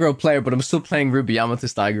I'm an aggro player, but I'm still playing Ruby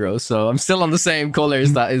Amethyst aggro, so I'm still on the same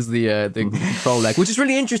colors. That is the control deck, which is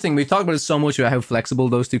really interesting. We've talked about it so much about how flexible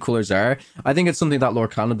those two colors are. I think it's something that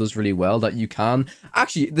Lorcana does really well. That you can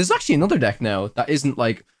there's actually another deck now that isn't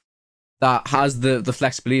like. That has the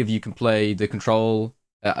flexibility of you can play the control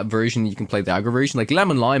version, you can play the aggro version. Like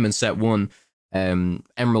Lemon Lime in set 1,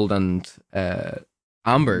 Emerald and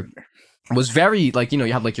Amber was very like, you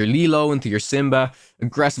have like your Lilo into your Simba,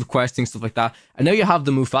 aggressive questing, stuff like that. And now you have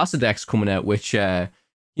the Mufasa decks coming out, which, they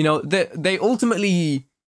ultimately,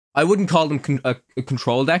 I wouldn't call them a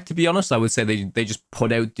control deck, to be honest. I would say they just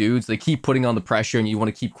put out dudes. They keep putting on the pressure and you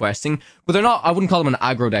want to keep questing. But they're not, I wouldn't call them an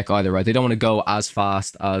aggro deck either, right? They don't want to go as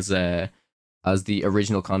fast as the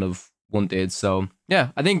original kind of one did. So, yeah,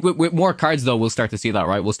 I think with more cards, though, we'll start to see that,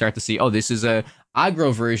 right? We'll start to see, this is a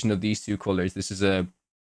aggro version of these two colors. This is a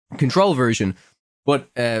control version. But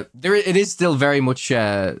it is still very much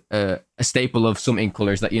a staple of some ink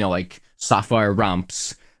colors that, like Sapphire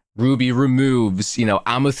ramps, Ruby removes,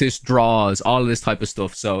 Amethyst draws, all of this type of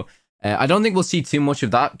stuff. So I don't think we'll see too much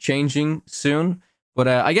of that changing soon. But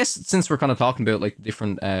I guess since we're kind of talking about like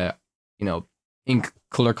different, ink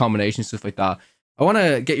color combinations, stuff like that, I want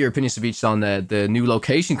to get your opinion, Savjz, on the new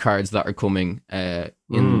location cards that are coming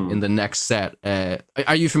in the next set.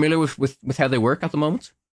 Are you familiar with how they work at the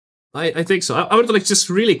moment? I think so. I would like just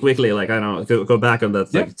really quickly, like, I don't know, go back on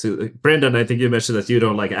that. Like, to Brendan, I think you mentioned that you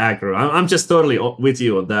don't like aggro. I'm just totally with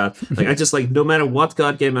you on that. Like, I just like, no matter what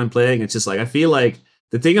card game I'm playing, it's just like, I feel like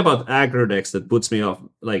the thing about aggro decks that puts me off,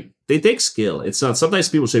 like, they take skill. It's not, sometimes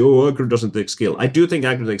people say, aggro doesn't take skill. I do think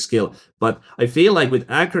aggro takes skill, but I feel like with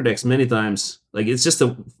aggro decks many times, like, it's just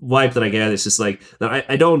a vibe that I get. It's just like that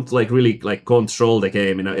I don't like really like control the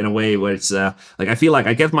game in a way where it's like, I feel like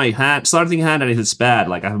I get my starting hand, and if it's bad,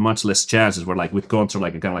 like I have much less chances. Where like with control,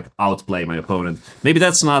 like I kind of like outplay my opponent. Maybe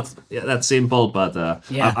that's not that simple, but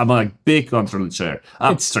I'm a big control chair.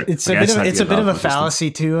 It's a bit of a fallacy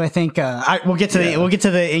too. I think we'll get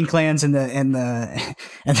to the ink lands and the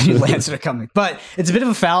new lands that are coming, but it's a bit of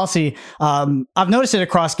a fallacy. I've noticed it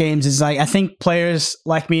across games. Is like I think players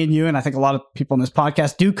like me and you, and I think a lot of people on this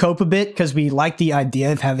podcast do cope a bit because we like the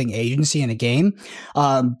idea of having agency in a game.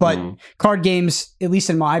 But card games, at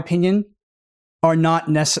least in my opinion, are not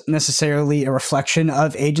necessarily a reflection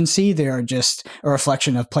of agency. They are just a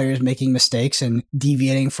reflection of players making mistakes and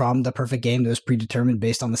deviating from the perfect game that was predetermined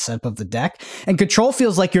based on the setup of the deck. And control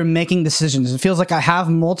feels like you're making decisions. It feels like I have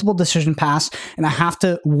multiple decision paths and I have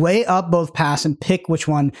to weigh up both paths and pick which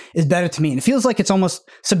one is better to me. And it feels like it's almost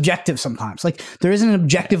subjective sometimes. Like there isn't an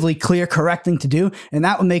objectively clear, correct thing to do. And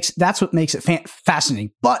that's what makes it fascinating.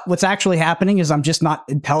 But what's actually happening is I'm just not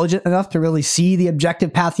intelligent enough to really see the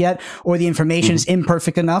objective path yet, or the information is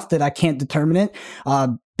imperfect enough that I can't determine it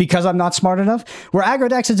because I'm not smart enough. Where aggro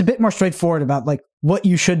decks, it's a bit more straightforward about like what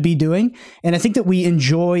you should be doing. And I think that we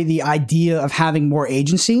enjoy the idea of having more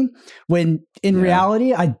agency when in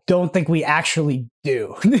reality, I don't think we actually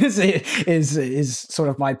do. This is sort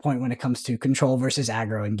of my point when it comes to control versus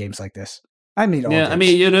aggro in games like this. I mean, all Yeah, decks. I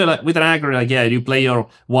mean, like with an aggro, like you play your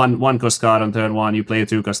one cost card on turn 1, you play a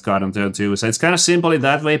 2 cost card on turn 2. So it's kind of simple in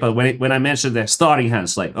that way. But when I mentioned the starting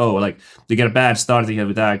hands, like you get a bad starting hand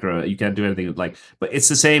with aggro, you can't do anything. Like, but it's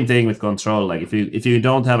the same thing with control. Like if you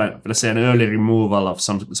don't have let's say an early removal of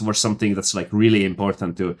something that's like really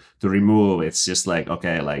important to remove, it's just like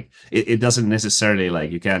okay, like it doesn't necessarily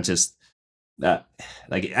like you can't just.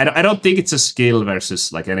 Like I don't think it's a skill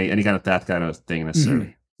versus like any kind of that kind of thing necessarily.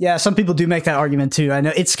 Mm-hmm. Yeah, some people do make that argument too. I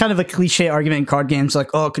know it's kind of a cliche argument in card games, like,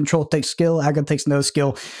 oh, control takes skill, aggro takes no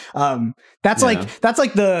skill. That's like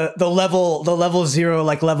the level 0,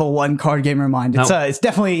 like level 1 card gamer mind. It's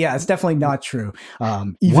definitely not true.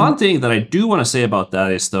 One thing that I do want to say about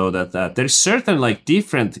that is though that there's certain like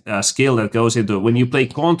different skill that goes into when you play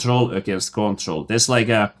control against control. There's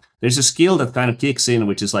a skill that kind of kicks in,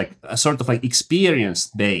 which is like a sort of like experience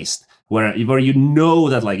based. Where you know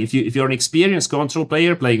that like if you're an experienced control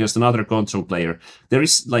player playing against another control player, there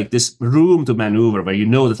is like this room to maneuver where you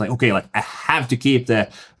know that like okay, like I have to keep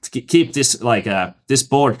this like this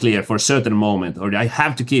board clear for a certain moment, or I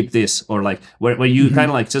have to keep this, or like where you kind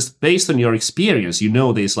of like just based on your experience, you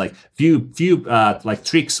know these like few like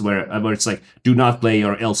tricks where it's like do not play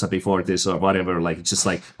your Elsa before this or whatever. Like it's just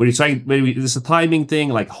like when you're trying, there's a timing thing,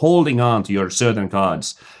 like holding on to your certain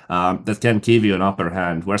cards. That can give you an upper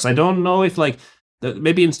hand. Whereas I don't know if like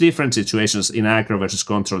maybe in different situations in aggro versus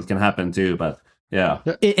control it can happen too. But yeah,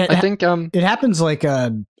 I think it happens like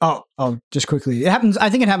just quickly. It happens. I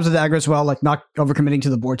think it happens with aggro as well. Like not overcommitting to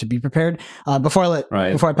the board to be prepared. Before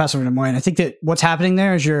I pass over to Moyen, I think that what's happening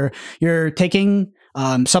there is you're taking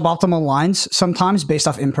suboptimal lines sometimes based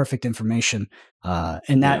off imperfect information,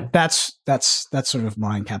 and that's sort of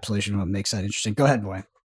my encapsulation of what makes that interesting. Go ahead, Moyen.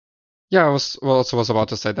 Yeah, I was about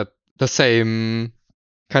to say that the same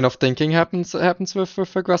kind of thinking happens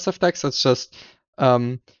with aggressive decks. It's just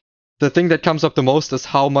the thing that comes up the most is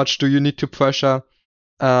how much do you need to pressure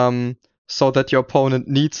so that your opponent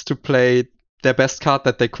needs to play their best card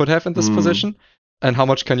that they could have in this position, and how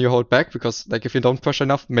much can you hold back? Because like if you don't pressure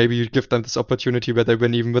enough, maybe you give them this opportunity where they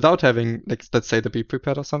win even without having like let's say the be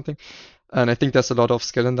prepared or something. And I think there's a lot of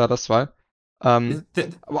skill in that as well.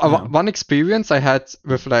 One experience I had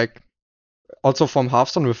with like also from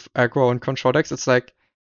Hearthstone with aggro and control decks, it's like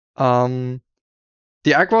the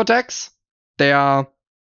aggro decks, they are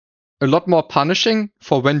a lot more punishing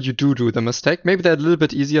for when you do the mistake. Maybe they're a little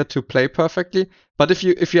bit easier to play perfectly, but if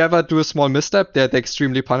you ever do a small misstep, they're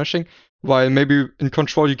extremely punishing. While maybe in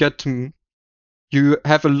control you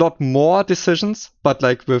have a lot more decisions, but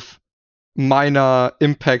like with minor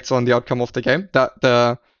impacts on the outcome of the game.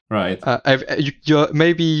 Right.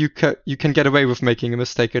 Maybe you can get away with making a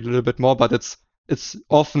mistake a little bit more, but it's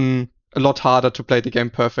often a lot harder to play the game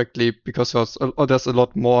perfectly because there's a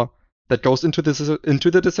lot more that goes into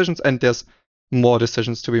the decisions, and there's more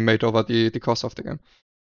decisions to be made over the course of the game.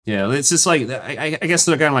 Yeah, it's just like I guess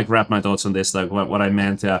to kind of like wrap my thoughts on this. Like what I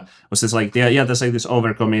meant was just like there's like this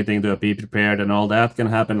overcommitting to be prepared and all that can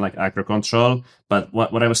happen like aggro control. But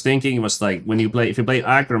what I was thinking was like if you play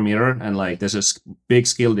aggro mirror and like there's a big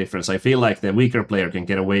skill difference, I feel like the weaker player can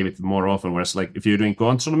get away with it more often. Whereas like if you're doing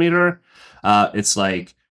control mirror, it's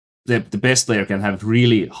like the best player can have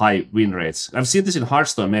really high win rates. I've seen this in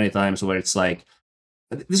Hearthstone many times where it's like.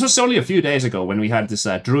 This was only a few days ago when we had this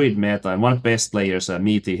druid meta, and one of the best players,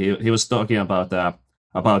 Meaty, he was talking about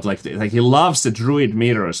like he loves the druid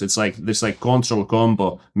mirrors. It's like this like control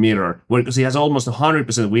combo mirror because he has almost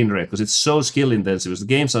 100% win rate because it's so skill intensive. The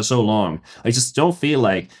games are so long. I just don't feel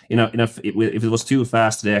like if it was too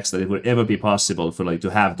fast decks that it would ever be possible for like to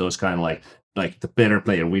have those kind of like the better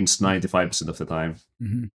player wins 95% of the time.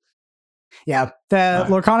 Mm-hmm. Yeah, the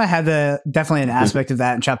Lorcana had definitely an aspect of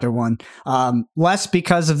that in Chapter 1. Less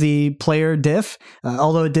because of the player diff,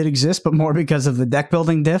 although it did exist, but more because of the deck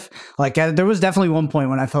building diff. Like there was definitely one point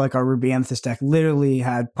when I felt like our Ruby Amethyst deck literally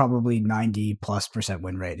had probably 90+%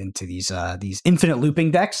 win rate into these infinite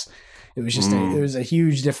looping decks. It was just there was a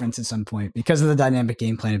huge difference at some point because of the dynamic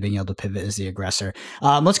game plan of being able to pivot as the aggressor.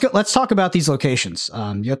 Let's talk about these locations.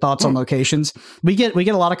 Your thoughts on locations. We get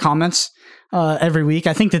a lot of comments every week.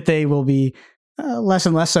 I think that they will be less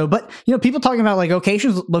and less so. But people talking about like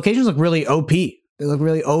locations look really OP. They look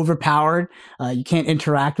really overpowered. You can't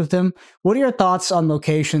interact with them. What are your thoughts on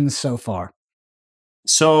locations so far?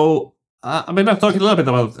 So. I mean, I've talked a little bit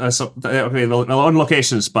about on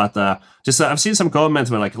locations, but I've seen some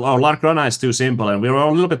comments where like, "Oh, Lorcana is too simple," and we were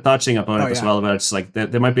a little bit touching upon it as well. Where it's like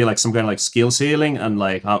there might be like some kind of like skill ceiling and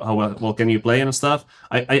like how well can you play and stuff.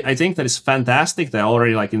 I think that is fantastic. They're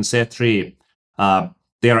already like in set 3.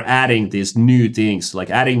 they are adding these new things,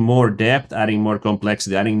 like adding more depth, adding more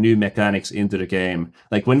complexity, adding new mechanics into the game.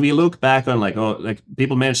 Like when we look back on like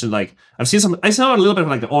people mentioned like I saw a little bit of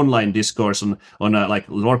like online discourse on like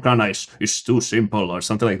Lorcana is too simple or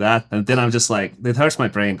something like that, and then I'm just like it hurts my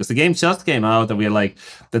brain because the game just came out and we're like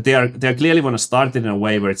that they clearly want to start it in a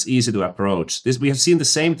way where it's easy to approach. This we have seen the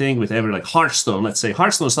same thing with every like Hearthstone. Let's say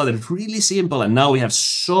Hearthstone started really simple and now we have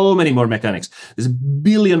so many more mechanics. There's a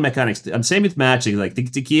billion mechanics, and same with Magic. Like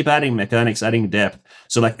to keep adding mechanics, adding depth.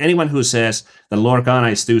 So like anyone who says that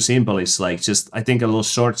Lorcana is too simple is like just I think a little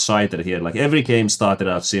short-sighted here. Like every game started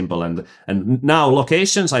out simple, and now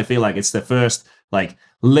locations I feel like it's the first like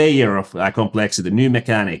layer of complexity, new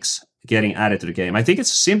mechanics getting added to the game. I think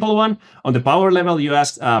it's a simple one. On the power level you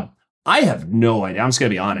asked, I have no idea. I'm just gonna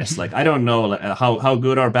be honest. Like I don't know how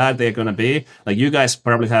good or bad they're gonna be. Like you guys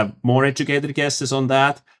probably have more educated guesses on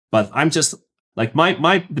that, but I'm just like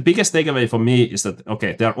the biggest takeaway for me is that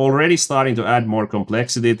okay, they're already starting to add more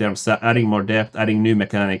complexity. They're adding more depth, adding new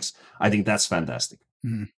mechanics. I think that's fantastic.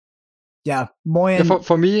 Mm-hmm. Yeah, Moyen. Yeah,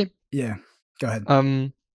 for me, yeah. Go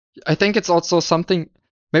ahead. I think it's also something.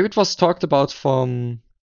 Maybe it was talked about from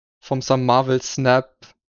some Marvel Snap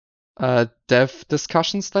dev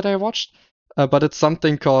discussions that I watched, but it's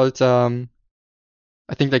something called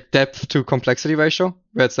I think like depth to complexity ratio,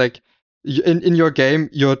 where it's like in your game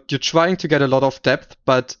you're trying to get a lot of depth,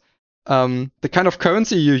 but the kind of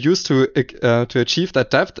currency you use to achieve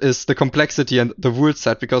that depth is the complexity and the rule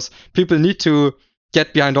set, because people need to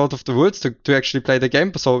get behind all of the rules to actually play the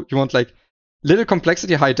game. So you want like little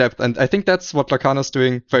complexity, high depth, and I think that's what Lorcana's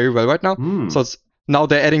doing very well right now. So now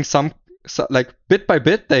they're adding some like bit by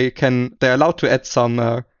bit they're allowed to add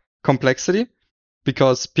some complexity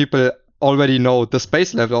because people already know the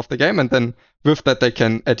space level of the game, and then with that they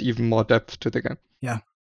can add even more depth to the game. Yeah.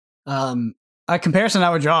 A comparison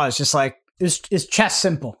I would draw is just like, is chess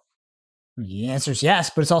simple? The answer is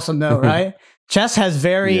yes, but it's also no, right? Chess has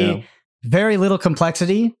very little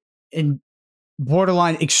complexity and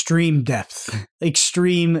borderline extreme depth.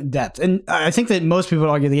 And I think that most people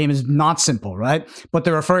would argue the game is not simple, right? But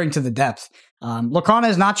they're referring to the depth. Lorcana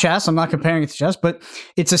is not chess. I'm not comparing it to chess, but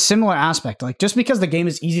it's a similar aspect. Like just because the game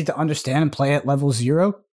is easy to understand and play at level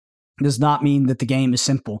 0 does not mean that the game is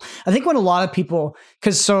simple. I think when a lot of people,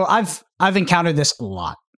 I've encountered this a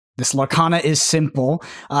lot. This Lorcana is simple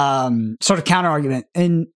sort of counter argument,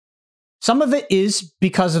 and some of it is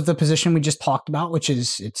because of the position we just talked about, which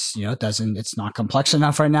is it's not complex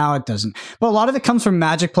enough right now. It doesn't. But a lot of it comes from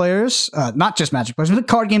Magic players, not just Magic players, but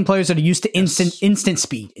card game players that are used to instant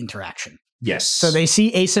speed interaction. Yes. So they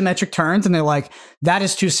see asymmetric turns and they're like, that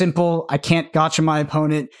is too simple. I can't gotcha my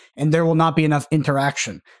opponent and there will not be enough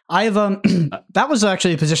interaction. I have that was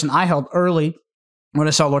actually a position I held early when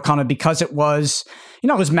I saw Lorcana, because it was, it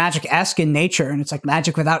was Magic-esque in nature, and it's like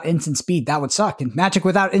Magic without instant speed, that would suck, and Magic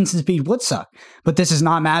without instant speed would suck. But this is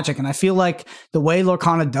not Magic, and I feel like the way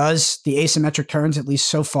Lorcana does the asymmetric turns, at least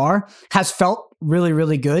so far, has felt really,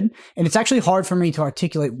 really good. And it's actually hard for me to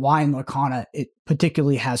articulate why in Lorcana it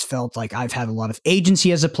particularly has felt like I've had a lot of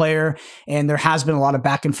agency as a player, and there has been a lot of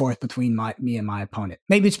back and forth between me and my opponent.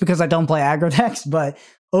 Maybe it's because I don't play aggro decks, but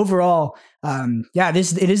overall, it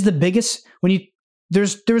is the biggest.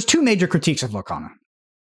 There's two major critiques of Lorcana,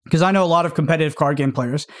 because I know a lot of competitive card game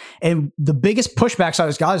players, and the biggest pushbacks I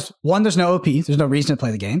always got is, one, there's no OP. There's no reason to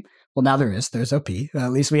play the game. Well, now there is. There's OP.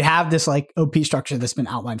 At least we have this like OP structure that's been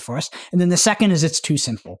outlined for us. And then the second is it's too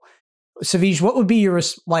simple. Savjz, what would be your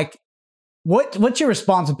what's your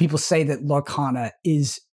response when people say that Lorcana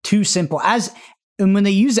is too simple, and when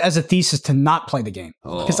they use it as a thesis to not play the game?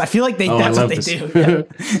 Because I feel like that's what they do.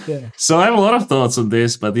 Yeah. So I have a lot of thoughts on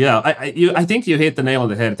this, but yeah, I think you hit the nail on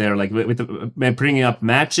the head there, like with bringing up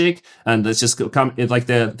Magic, and it's just like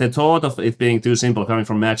the thought of it being too simple coming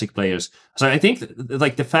from Magic players. So I think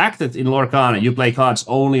like the fact that in Lorcana you play cards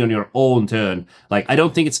only on your own turn, like I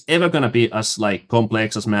don't think it's ever gonna be as like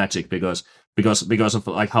complex as Magic because of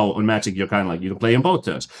like how on Magic you're kind of like you can play on both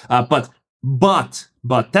turns.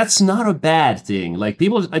 But that's not a bad thing. Like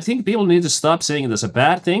I think people need to stop saying it as a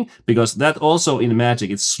bad thing, because that also in Magic,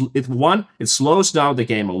 it slows down the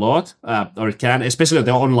game a lot, or it can, especially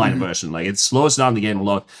the online version. Like it slows down the game a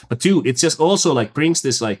lot. But two, it just also like brings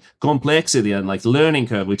this like complexity and like learning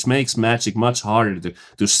curve, which makes Magic much harder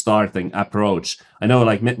to start and approach. I know,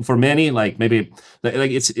 like for many, like maybe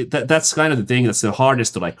like that's kind of the thing that's the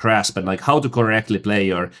hardest to like grasp, and like how to correctly play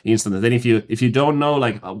your instant. And then if you don't know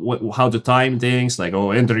like how to time things, like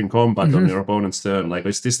entering combat on your opponent's turn, like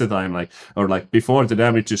is this the time, like, or like before the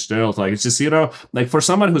damage is dealt, like it's just like for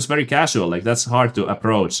someone who's very casual, like that's hard to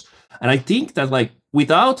approach. And I think that like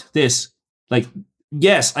without this, like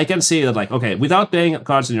yes, I can see that, like, okay, without playing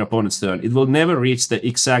cards in your opponent's turn, it will never reach the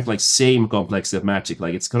exact, like, same complexity of Magic.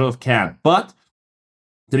 Like, it's kind of can't. But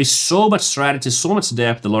there is so much strategy, so much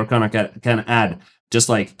depth the Lorcana can add, just,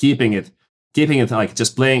 like, keeping it, like,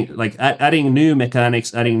 just playing, like, adding new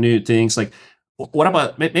mechanics, adding new things. Like, what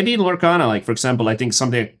about, maybe in Lorcana, like, for example, I think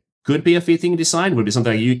something could be a fitting design would be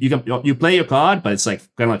something like you play your card, but it's, like,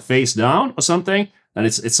 kind of like face down or something. And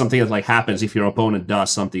it's something that, like, happens if your opponent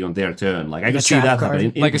does something on their turn. Like, I could see that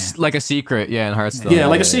happen. Like a secret, in Hearthstone. Yeah,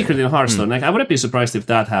 like a secret in Hearthstone. Like, I wouldn't be surprised if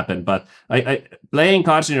that happened. But I playing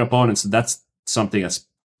cards in your opponents, that's something that's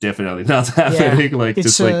definitely not happening. Yeah. Like,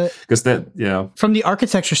 it's just like, because that, From the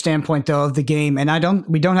architecture standpoint, though, of the game, and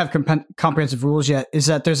we don't have comprehensive rules yet, is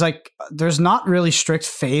that there's not really strict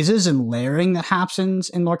phases and layering that happens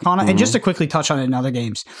in Lorcana. And just to quickly touch on it in other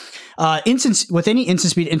games, with any instant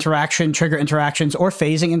speed interaction, trigger interactions, or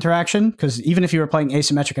phasing interaction, because even if you were playing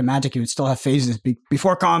asymmetric and Magic, you would still have phases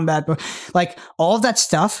before combat. But, like, all of that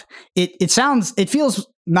stuff, it feels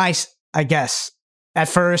nice, I guess, at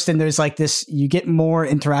first, and there's like this, you get more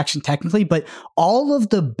interaction technically, but all of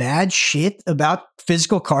the bad shit about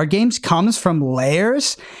physical card games comes from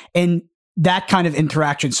layers and that kind of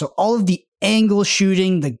interaction. So all of the angle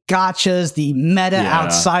shooting, the gotchas, the meta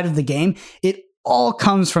outside of the game, it all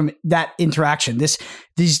comes from that interaction.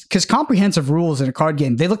 Because comprehensive rules in a card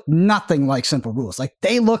game, they look nothing like simple rules. Like,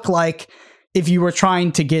 they look like if you were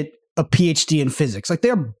trying to get a PhD in physics. Like,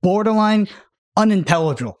 they're borderline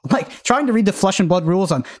unintelligible. Like, trying to read the Flesh and Blood rules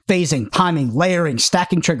on phasing, timing, layering,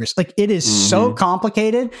 stacking triggers. Like, it is so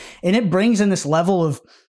complicated, and it brings in this level of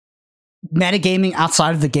metagaming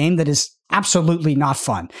outside of the game that is absolutely not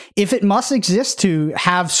fun. If it must exist to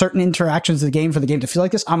have certain interactions of the game for the game to feel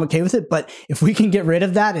like this, I'm okay with it. But if we can get rid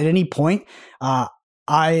of that at any point, I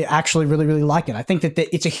actually really, really like it. I think that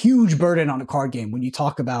it's a huge burden on a card game when you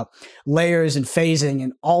talk about layers and phasing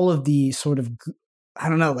and all of the sort of, I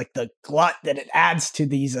don't know, like the glut that it adds to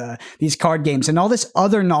these card games and all this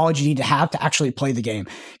other knowledge you need to have to actually play the game.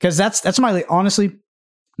 Because that's honestly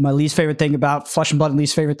my least favorite thing about Flesh and Blood and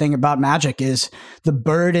least favorite thing about Magic is the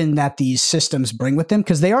burden that these systems bring with them.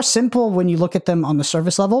 Because they are simple when you look at them on the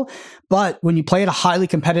surface level, but when you play at a highly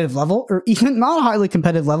competitive level, or even not a highly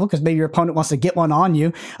competitive level, because maybe your opponent wants to get one on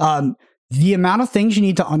you, the amount of things you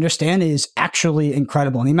need to understand is actually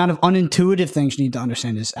incredible. And the amount of unintuitive things you need to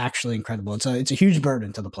understand is actually incredible. It's a huge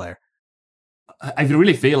burden to the player. I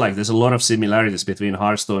really feel like there's a lot of similarities between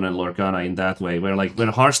Hearthstone and Lorcana in that way, where, like, when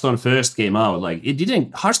Hearthstone first came out, like,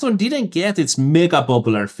 Hearthstone didn't get its mega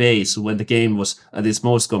popular phase when the game was at its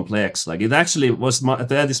most complex. Like, it actually was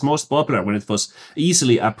at its most popular when it was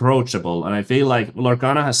easily approachable. And I feel like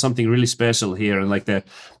Lorcana has something really special here. And, like,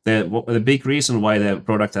 the big reason why the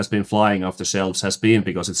product has been flying off the shelves has been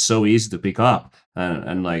because it's so easy to pick up.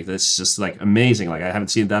 And like, it's just, like, amazing. Like, I haven't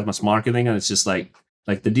seen that much marketing, and it's just like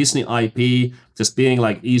the Disney IP just being,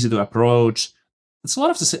 like, easy to approach. It's a lot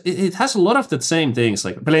of it has a lot of the same things,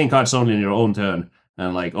 like playing cards only in your own turn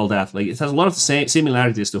and, like, all that. Like, it has a lot of the same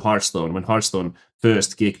similarities to Hearthstone when Hearthstone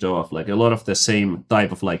first kicked off. Like, a lot of the same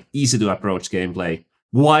type of, like, easy to approach gameplay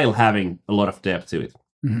while having a lot of depth to it.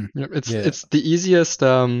 Mm-hmm. Yep, it's the easiest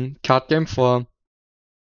card game for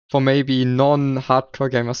maybe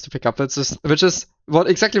non-hardcore gamers to pick up. Which is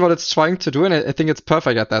exactly what it's trying to do, and I think it's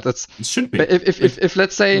perfect at that. It should be. If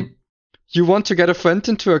let's say you want to get a friend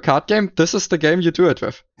into a card game, this is the game you do it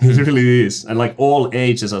with. It really is, and, like, all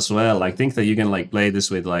ages as well. I think that you can, like, play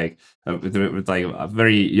this with like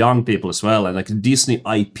very young people as well, and, like, Disney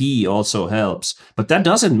IP also helps. But that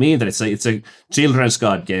doesn't mean that it's a children's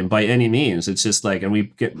card game by any means. It's just like, and we're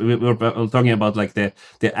talking about, like, the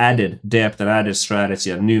added depth and added strategy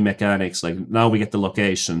and new mechanics. Like, now we get the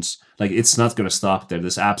locations. Like, it's not going to stop there.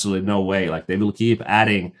 There's absolutely no way. Like, they will keep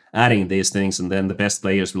adding these things, and then the best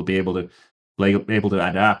players will be able to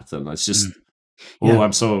adapt. And it's just,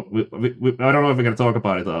 I'm so. I don't know if we're going to talk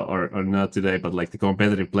about it or not today, but, like, the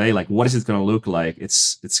competitive play, like, what is it going to look like?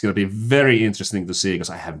 It's going to be very interesting to see, because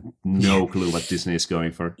I have no clue what Disney is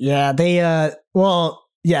going for.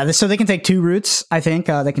 Yeah, so they can take two routes, I think.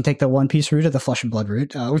 They can take the One Piece route or the Flesh and Blood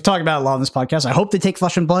route. We've talked about it a lot on this podcast. I hope they take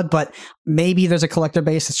Flesh and Blood, but maybe there's a collector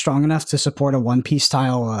base that's strong enough to support a One Piece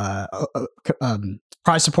style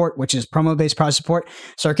prize support, which is promo-based prize support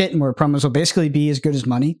circuit, and where promos will basically be as good as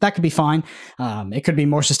money. That could be fine. It could be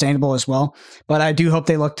more sustainable as well. But I do hope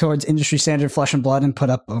they look towards industry standard Flesh and Blood and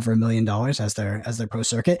put up over $1 million as their pro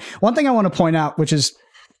circuit. One thing I want to point out, which is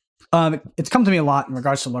it's come to me a lot in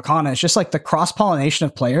regards to Lorcana. It's just like the cross-pollination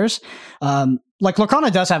of players. Like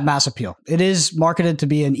Lorcana does have mass appeal. It is marketed to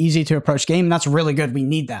be an easy to approach game, and that's really good. We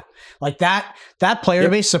need that. Like that player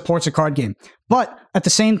base supports a card game. But at the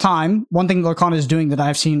same time, one thing Lorcana is doing that I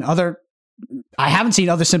haven't seen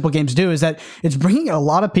other simple games do is that it's bringing a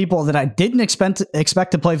lot of people that I didn't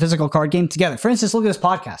expect to play physical card game together. For instance, look at this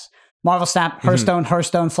podcast: Marvel Snap,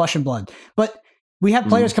 Hearthstone, Flesh and Blood. But we have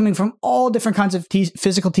players coming from all different kinds of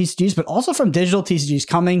physical TCGs, but also from digital TCGs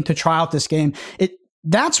coming to try out this game.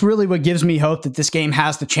 That's really what gives me hope that this game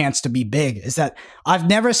has the chance to be big, is that I've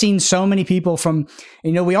never seen so many people from,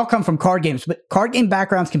 we all come from card games, but card game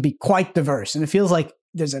backgrounds can be quite diverse. And it feels like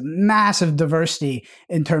there's a massive diversity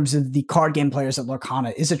in terms of the card game players that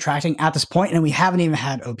Lorcana is attracting at this point, and we haven't even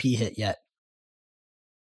had OP hit yet.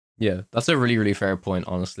 Yeah, that's a really, really fair point,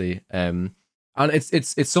 honestly. And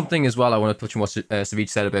it's something as well I want to touch on what Savjz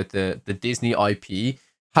said about the Disney IP.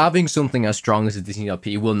 Having something as strong as a Disney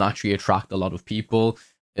IP will naturally attract a lot of people,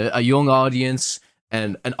 a young audience,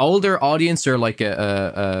 and an older audience, or like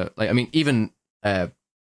whenever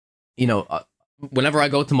I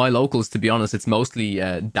go to my locals, to be honest, it's mostly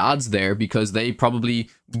dads there, because they probably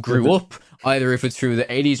grew up either, if it's through the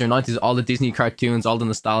 80s or 90s, all the Disney cartoons, all the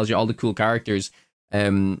nostalgia, all the cool characters. You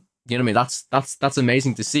know what I mean? That's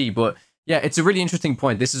amazing to see. But yeah, it's a really interesting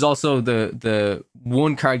point. This is also the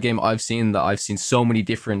one card game I've seen so many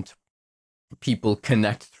different people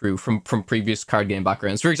connect through from previous card game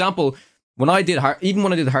backgrounds. For example, when I did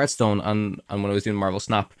Hearthstone and when I was doing Marvel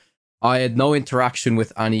Snap, I had no interaction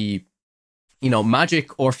with any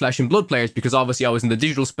Magic or Flesh and Blood players, because obviously I was in the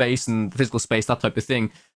digital space and the physical space, that type of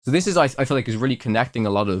thing. So this is, I feel like, is really connecting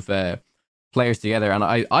a lot of players together. And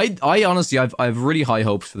I honestly, I've really high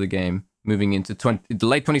hopes for the game moving into the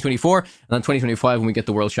late 2024 and then 2025 when we get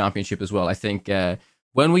the World Championship as well. I think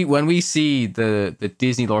when we see the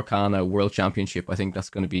Disney Lorcana World Championship, I think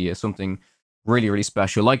that's going to be something really, really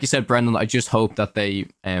special. Like you said, Brendan, I just hope that they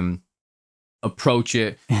approach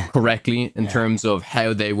it correctly in terms of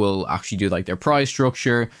how they will actually do like their prize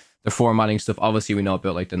structure, the formatting stuff. Obviously, we know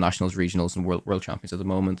about like the nationals, regionals, and world champions at the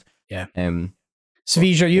moment. Yeah.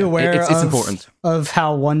 Savjz, are you aware it's important of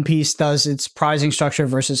how One Piece does its prizing structure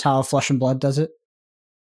versus how Flesh and Blood does it?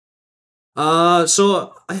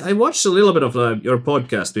 So I watched a little bit of your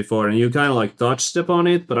podcast before, and you kind of like touched upon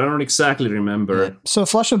it, but I don't exactly remember. Yeah. So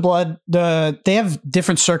Flesh and Blood, they have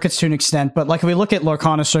different circuits to an extent, but like if we look at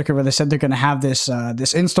Lorcana's circuit, where they said they're going to have this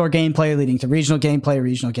in-store gameplay leading to regional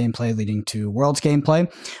gameplay leading to Worlds gameplay,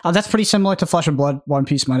 that's pretty similar to Flesh and Blood. One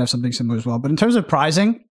Piece might have something similar as well, but in terms of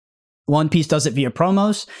prizing, One Piece does it via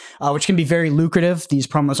promos, which can be very lucrative. These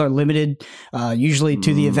promos are limited, usually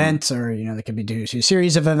to the event, or they can be due to a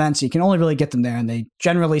series of events. You can only really get them there, and they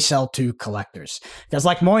generally sell to collectors. Because,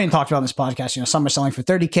 like Moyen talked about in this podcast, some are selling for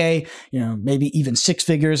 $30K, maybe even six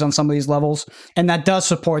figures on some of these levels, and that does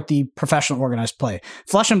support the professional organized play.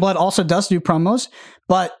 Flesh and Blood also does do promos,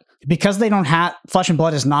 but because they don't have Flesh and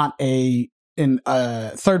Blood is not a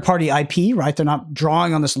third-party IP, right? They're not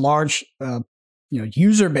drawing on this large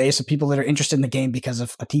user base of people that are interested in the game because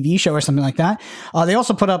of a TV show or something like that. They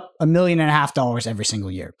also put up $1.5 million every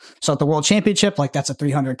single year. So at the World Championship, like that's a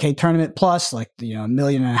 $300K tournament plus like $1.5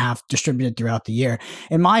 million distributed throughout the year.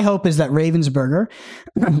 And my hope is that Ravensburger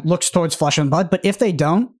looks towards Flesh and Blood. But if they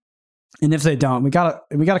don't, we got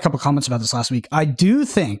a couple comments about this last week. I do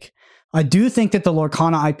think that the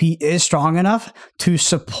Lorcana IP is strong enough to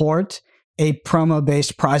support a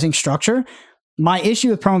promo-based prizing structure. My issue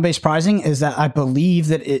with promo-based pricing is that I believe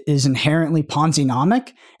that it is inherently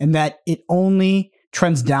Ponzi-nomic and that it only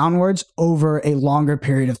trends downwards over a longer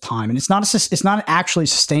period of time. And it's not actually a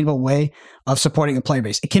sustainable way of supporting a player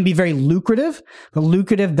base. It can be very lucrative, but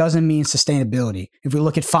lucrative doesn't mean sustainability. If we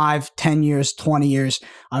look at 5, 10 years, 20 years,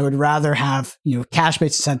 I would rather have,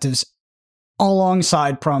 cash-based incentives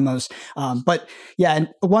alongside promos. But yeah, in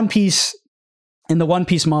the One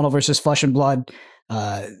Piece model versus Flesh and Blood,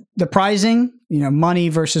 the pricing, money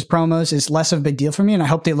versus promos is less of a big deal for me. And I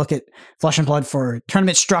hope they look at Flesh and Blood for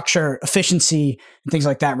tournament structure, efficiency, and things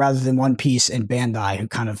like that, rather than One Piece and Bandai, who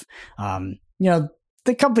kind of,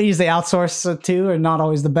 the companies they outsource to are not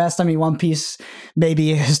always the best. I mean, One Piece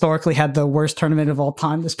maybe historically had the worst tournament of all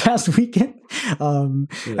time this past weekend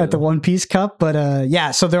at the One Piece Cup. But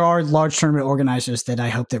so there are large tournament organizers that I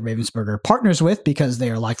hope that Ravensburger partners with, because they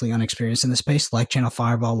are likely unexperienced in the space, like Channel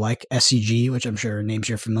Fireball, like SCG, which I'm sure names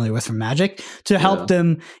you're familiar with from Magic, to help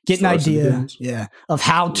them get an idea of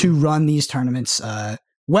how to run these tournaments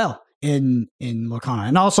well in Lorcana.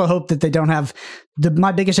 And I also hope that they don't have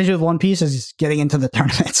my biggest issue with One Piece is getting into the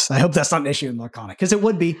tournaments. I hope that's not an issue in Lorcana, because it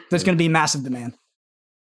would be. There's going to be massive demand.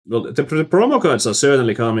 Well, the promo cards are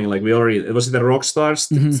certainly coming. Like it was the Rockstar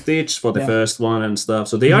Stitch for the first one and stuff.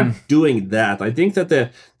 So they are doing that. I think that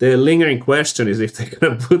the lingering question is if they're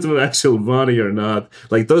gonna put actual money or not.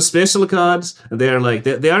 Like those special cards, they're like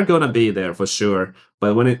they are gonna be there for sure.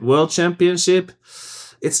 But when World Championship,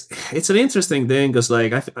 it's an interesting thing because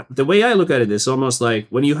like the way I look at it is almost like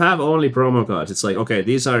when you have only promo cards, it's like okay,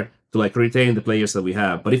 these are to like retain the players that we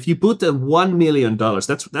have. But if you put the $1 million,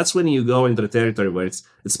 that's when you go into the territory where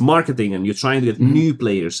it's marketing and you're trying to get new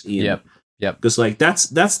players in. Yep. Because like that's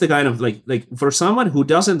the kind of like for someone who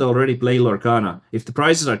doesn't already play Lorcana, if the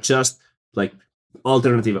prices are just like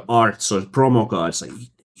alternative arts or promo cards, like you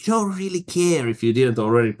don't really care if you didn't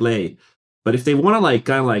already play. But if they want to like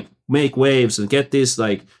kind of like make waves and get this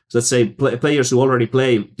like let's say players who already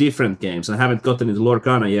play different games and haven't gotten into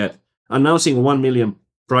Lorcana yet, announcing 1 million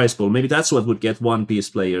prize pool, maybe that's what would get One Piece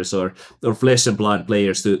players or Flesh and Blood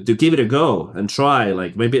players to give it a go and try.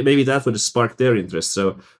 Like maybe that would spark their interest.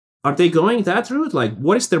 So are they going that route? Like,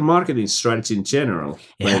 what is their marketing strategy in general?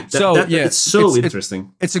 Yeah. Like, it's so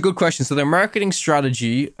interesting. It's a good question. So their marketing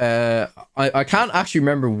strategy, I can't actually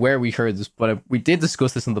remember where we heard this, but we did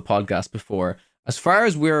discuss this on the podcast before. As far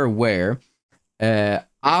as we're aware,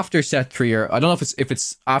 after set 3, or I don't know if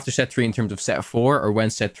it's after set 3 in terms of set 4 or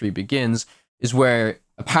when set 3 begins, is where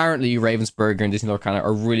apparently Ravensburger and Disney Lorcana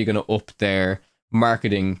are really going to up their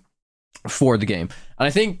marketing for the game. And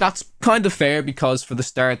I think that's kind of fair because for the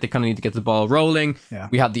start, they kind of need to get the ball rolling. Yeah.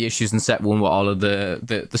 We had the issues in set 1 with all of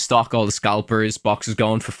the stock, all the scalpers, boxes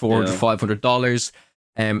going for $400 to $500.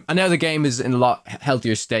 And now the game is in a lot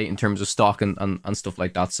healthier state in terms of stock and stuff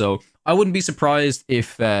like that. So I wouldn't be surprised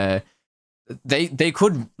if they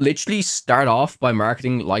could literally start off by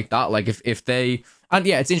marketing like that. Like if they... And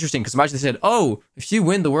yeah, it's interesting because imagine they said, oh, if you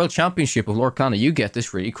win the World Championship of Lorcana, you get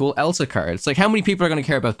this really cool Elsa card. It's like, how many people are going to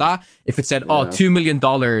care about that if it said, oh, $2 million,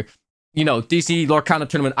 Disney Lorcana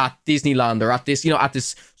tournament at Disneyland or at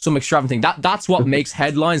this some extravagant thing. That's what makes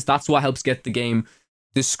headlines. That's what helps get the game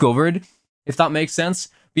discovered, if that makes sense.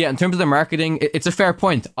 But yeah, in terms of the marketing, it's a fair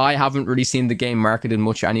point. I haven't really seen the game marketed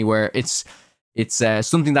much anywhere. It's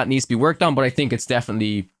something that needs to be worked on, but I think it's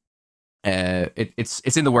definitely...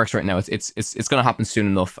 it's in the works right now. It's going to happen soon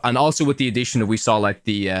enough. And also with the addition of, we saw like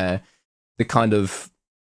the kind of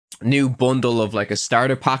new bundle of like a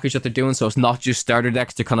starter package that they're doing. So it's not just starter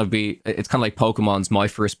decks. It's kind of like Pokemon's My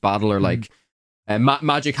First Battle or like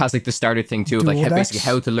Magic has like the starter thing too, of like basically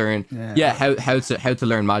how to learn. How to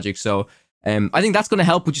learn Magic. So I think that's going to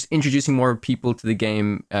help with just introducing more people to the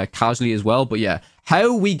game casually as well. But yeah,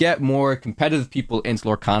 how we get more competitive people into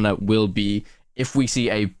Lorcana will be if we see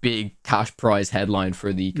a big cash prize headline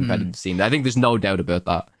for the competitive scene. I think there's no doubt about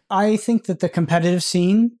that. I think that the competitive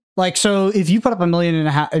scene, like, so if you put up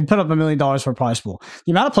 $1.5 million for a prize pool,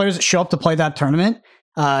 the amount of players that show up to play that tournament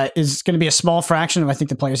is going to be a small fraction of, I think,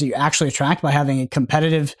 the players that you actually attract by having a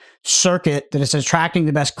competitive circuit that is attracting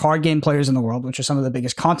the best card game players in the world, which are some of the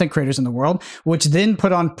biggest content creators in the world, which then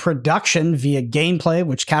put on production via gameplay,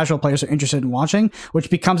 which casual players are interested in watching,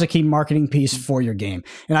 which becomes a key marketing piece for your game.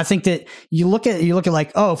 And I think that you look at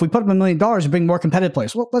like, oh, if we put up $1 million to bring more competitive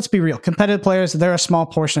players, well, let's be real. Competitive players, they're a small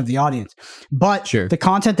portion of the audience, but the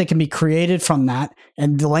content that can be created from that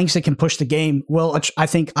and the lengths that can push the game will,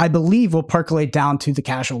 I believe will percolate down to the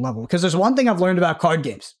casual level. Because there's one thing I've learned about card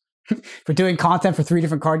games for doing content for 3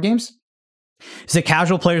 different card games is that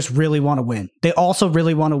casual players really want to win. They also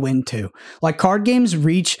really want to win too. Like card games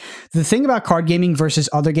reach the thing about card gaming versus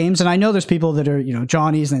other games. And I know there's people that are,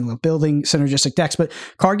 Johnnies and they love building synergistic decks, but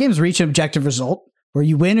card games reach an objective result where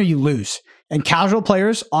you win or you lose. And casual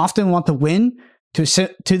players often want to win to a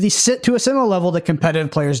similar level that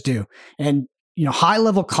competitive players do. And, high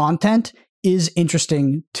level content is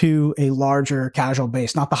interesting to a larger casual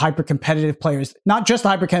base, not the hyper competitive players, not just the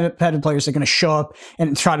hyper competitive players that are going to show up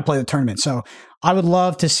and try to play the tournament. So I would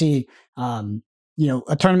love to see, a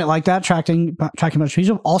tournament like that attracting much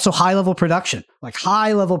people. Also high level production, I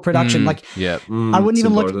wouldn't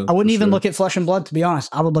even look at Flesh and Blood, to be honest.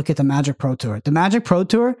 I would look at the Magic Pro Tour. The Magic Pro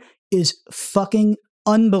Tour is fucking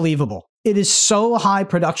unbelievable. It is so high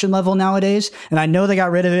production level nowadays, and I know they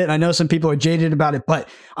got rid of it, and I know some people are jaded about it, but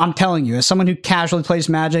I'm telling you, as someone who casually plays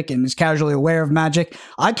Magic and is casually aware of Magic,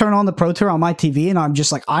 I turn on the Pro Tour on my TV, and I'm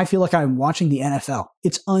just like, I feel like I'm watching the NFL.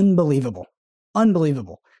 It's unbelievable.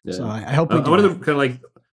 Unbelievable. Yeah. So I hope we do. I wanted to kind of like,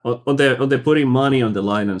 on the putting money on the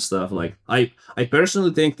line and stuff, like I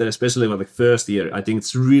personally think that, especially with the first year, I think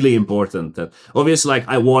it's really important that, obviously, like,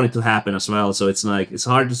 I want it to happen as well, so it's like it's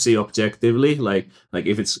hard to see objectively like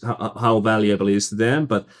if it's how valuable it is to them,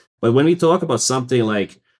 but when we talk about something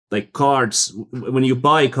like cards, when you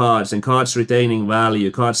buy cards and cards retaining value,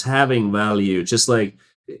 cards having value, just like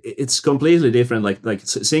it's completely different. Like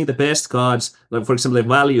seeing the best cards, like for example, the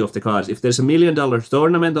value of the cards. If there's $1 million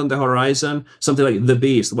tournament on the horizon, something like the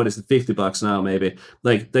Beast, what is it, $50 now maybe?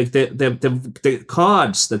 Like the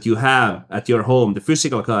cards that you have at your home, the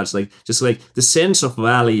physical cards, like just like the sense of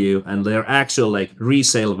value and their actual like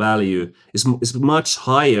resale value is much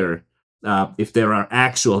higher. If there are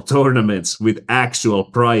actual tournaments with actual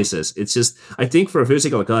prizes. It's just, I think for a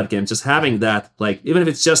physical card game, just having that, like, even if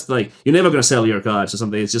it's just like, you're never going to sell your cards or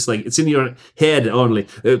something, it's just like, it's in your head only,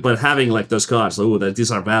 but having like those cards, that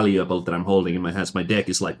these are valuable that I'm holding in my hands, my deck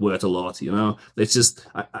is like worth a lot, It's just,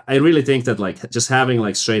 I really think that like, just having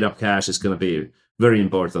like straight up cash is going to be very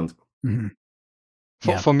important.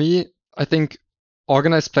 Mm-hmm. For me, I think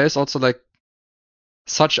organized play is also like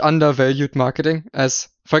such undervalued marketing. As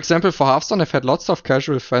for example, for Hearthstone, I've had lots of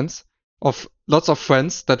friends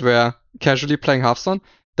that were casually playing Hearthstone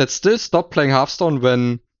that still stopped playing Hearthstone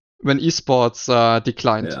when esports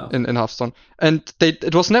declined in Hearthstone, and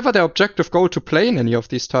it was never their objective goal to play in any of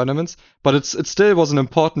these tournaments, but it still was an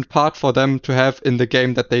important part for them to have in the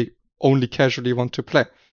game that they only casually want to play.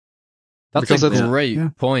 That's a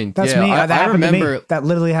great point. That's me. I remember that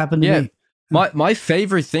literally happened to me. My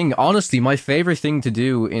favorite thing, honestly, to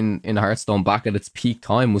do in Hearthstone back at its peak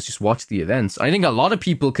time was just watch the events. I think a lot of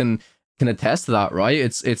people can attest to that, right?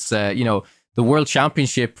 It's the World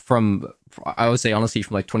Championship from, I would say honestly,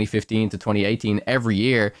 from like 2015 to 2018, every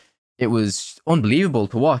year, it was unbelievable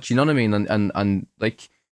to watch. You know what I mean? And like,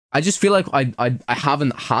 I just feel like I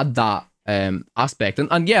haven't had that aspect.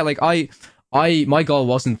 And yeah, like my goal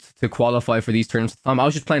wasn't to qualify for these tournaments at the time. I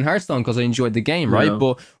was just playing Hearthstone because I enjoyed the game, right?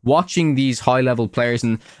 But watching these high level players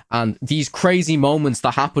and these crazy moments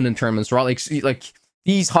that happen in tournaments, right? Like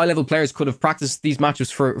these high level players could have practiced these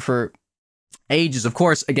matches for ages. Of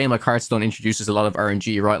course, a game like Hearthstone introduces a lot of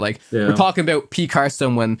RNG, right? Like we're talking about peak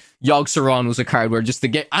Hearthstone when Yogg Saron was a card where just to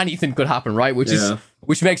get anything could happen, right?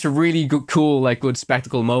 Which makes a really cool, like good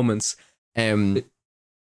spectacle moments. Go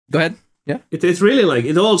ahead. Yeah, it's really like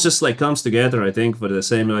it all just like comes together. I think for the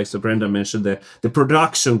same, like so Brendan mentioned, the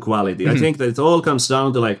production quality. I think that it all comes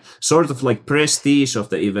down to like sort of like prestige of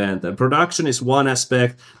the event. And production is one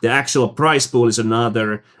aspect, the actual prize pool is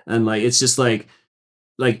another, and like it's just like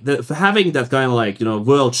having that kind of like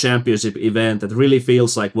world championship event that really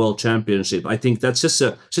feels like world championship. I think that's just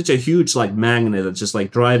such a huge like magnet, that's just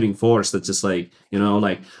like driving force. That's just like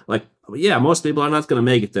yeah, most people are not going to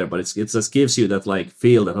make it there, but it just gives you that like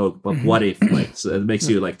feel that, but what if, like, so it makes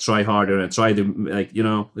you like try harder and try to like,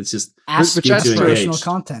 it's just aspirational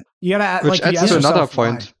content. You gotta which adds to another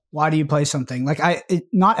point. Why do you play something? Like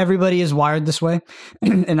not everybody is wired this way,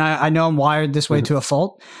 and I know I'm wired this way to a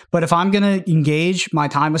fault. But if I'm gonna engage my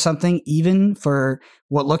time with something, even for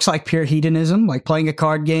what looks like pure hedonism, like playing a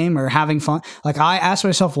card game or having fun, like I ask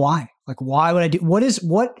myself why. Like why would I do? What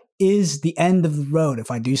is the end of the road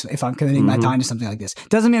if I'm committing my time to something like this?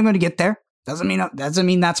 Doesn't mean I'm going to get there. Doesn't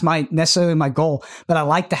mean that's necessarily my goal, but I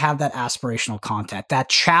like to have that aspirational content, that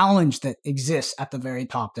challenge that exists at the very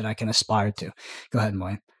top that I can aspire to. Go ahead,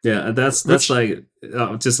 Moy. Yeah, and that's like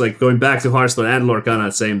just like going back to Hearthstone and Lorcana at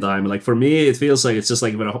the same time. Like for me, it feels like it's just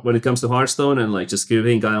like when it comes to Hearthstone and like just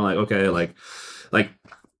giving kind of like okay, like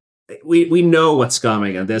we know what's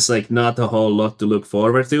coming, and there's like not a whole lot to look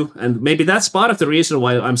forward to. And maybe that's part of the reason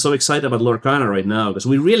why I'm so excited about Lorcana right now, because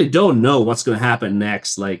we really don't know what's going to happen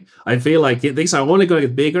next. Like I feel like things are only going to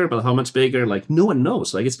get bigger, but how much bigger, like no one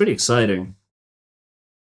knows. Like it's pretty exciting.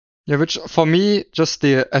 Yeah, which for me, just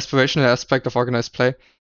the aspirational aspect of organized play.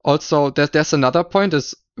 Also, there's another point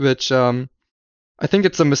which I think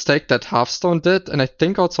it's a mistake that Hearthstone did, and I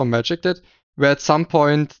think also Magic did, where at some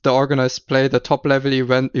point the organized play, the top level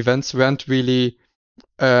events weren't really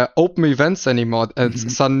open events anymore, and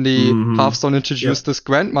suddenly Hearthstone introduced this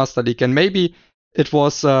Grandmaster League, and maybe it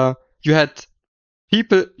was you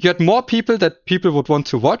had more people that people would want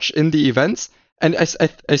to watch in the events, and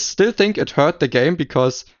I still think it hurt the game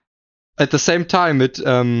because at the same time it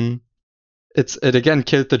again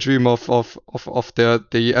killed the dream of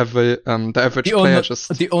the average player, just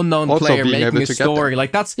the unknown player making a story.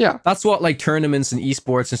 Like that's what like tournaments and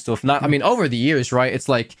esports and stuff. Not, I mean, over the years, right? It's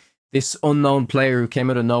like this unknown player who came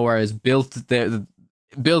out of nowhere has built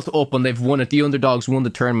up and they've won it. The underdogs won the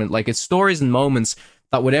tournament. Like it's stories and moments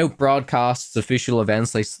that without broadcasts, official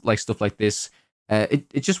events like stuff like this,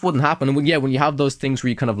 it just wouldn't happen. And when you have those things where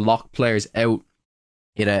you kind of lock players out,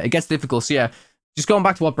 it gets difficult. So yeah. Just going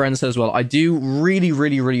back to what Brendan said as well, I do really,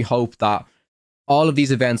 really, really hope that all of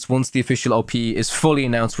these events, once the official OP is fully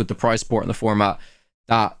announced with the prize support and the format,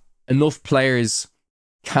 that enough players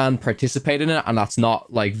can participate in it, and that's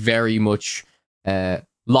not like very much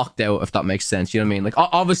locked out, if that makes sense. You know what I mean? Like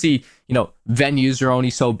obviously, you know, venues are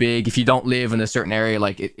only so big. If you don't live in a certain area,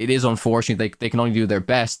 like it is unfortunate. They can only do their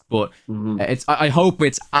best, but I hope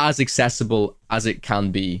it's as accessible as it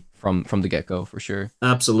can be from the get-go, for sure.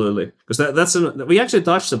 Absolutely, because we actually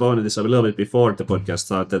touched upon this a little bit before the podcast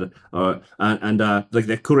started, like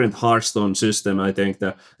the current Hearthstone system. I think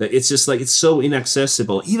that it's just like it's so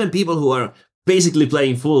inaccessible. Even people who are basically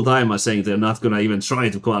playing full time are saying they're not gonna even try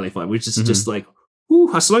to qualify, which is just like.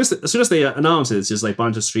 As soon as they announce it, it's just like a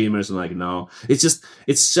bunch of streamers and like, no, it's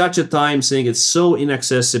such a time thing. It's so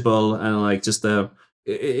inaccessible and like just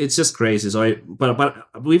it's just crazy. So but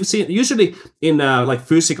we've seen usually in like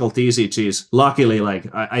physical TCGs, luckily, like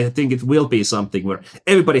I think it will be something where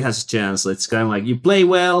everybody has a chance. It's kind of like you play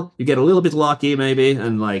well, you get a little bit lucky maybe,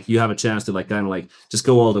 and like you have a chance to like kind of like just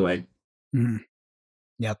go all the way. Mm-hmm.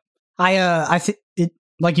 Yep. I think it,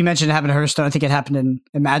 like you mentioned, it happened in Hearthstone. I think it happened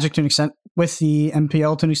in Magic to an extent with the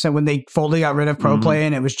MPL to an extent when they fully got rid of pro play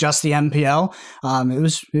and it was just the MPL.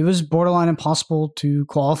 It was borderline impossible to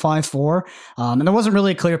qualify for, and there wasn't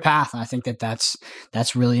really a clear path. And I think that's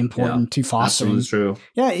really important to foster. Absolutely true.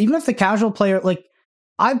 Yeah, even if the casual player, like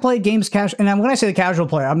I played games casual, and when I say the casual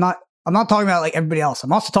player, I'm not talking about like everybody else.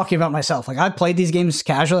 I'm also talking about myself. Like I played these games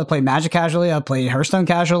casually. I played Magic casually. I played Hearthstone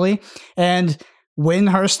casually, and when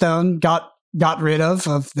Hearthstone got rid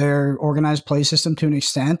of their organized play system to an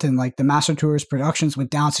extent, and like the Master Tours productions went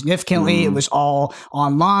down significantly. It was all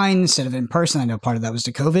online instead of in person. I know part of that was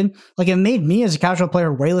the COVID. Like it made me as a casual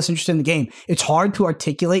player way less interested in the game. It's hard to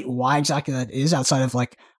articulate why exactly that is outside of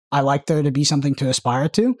like, I like there to be something to aspire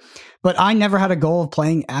to, but I never had a goal of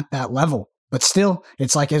playing at that level. But still,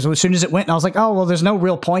 it's like as soon as it went, I was like, oh, well, there's no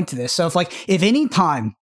real point to this. So if any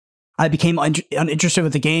time I became uninterested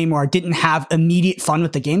with the game or I didn't have immediate fun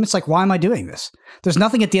with the game, it's like, why am I doing this? There's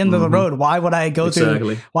nothing at the end of the road. Why would I go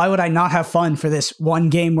through? Why would I not have fun for this one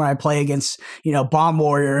game where I play against, Bomb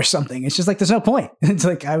Warrior or something? It's just like, there's no point. It's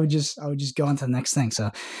like, I would just go on to the next thing. So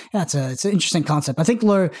yeah, it's an interesting concept. I think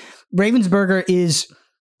Ravensburger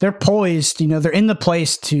they're poised, they're in the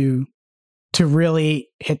place to really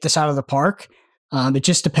hit this out of the park. It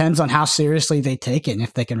just depends on how seriously they take it and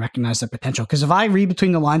if they can recognize their potential. Because if I read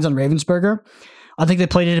between the lines on Ravensburger, I think they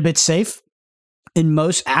played it a bit safe in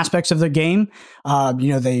most aspects of their game.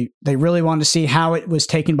 They really wanted to see how it was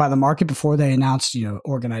taken by the market before they announced,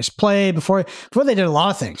 organized play, before they did a lot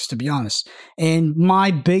of things, to be honest. And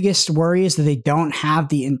my biggest worry is that they don't have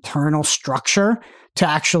the internal structure to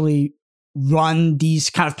actually run these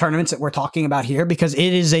kind of tournaments that we're talking about here, because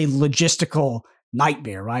it is a logistical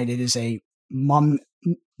nightmare, right? It is a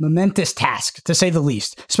momentous task, to say the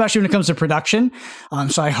least, especially when it comes to production.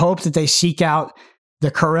 So I hope that they seek out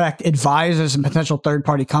the correct advisors and potential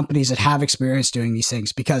third-party companies that have experience doing these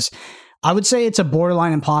things, because I would say it's a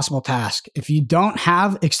borderline impossible task. If you don't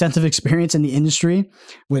have extensive experience in the industry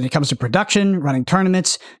when it comes to production, running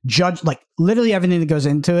tournaments, judge, like literally everything that goes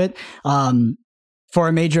into it for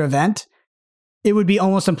a major event, it would be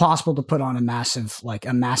almost impossible to put on a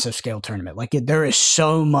massive scale tournament. Like there is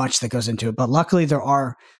so much that goes into it, but luckily there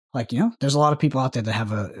are there's a lot of people out there that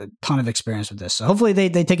have a ton of experience with this. So hopefully they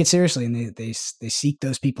take it seriously and they seek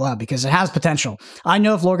those people out, because it has potential. I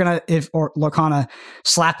know if Lorcana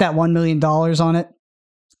slapped that $1 million on it,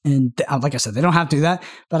 and like I said, they don't have to do that,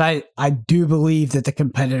 but I do believe that the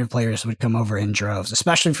competitive players would come over in droves,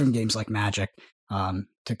 especially from games like Magic,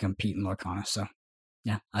 to compete in Lorcana. So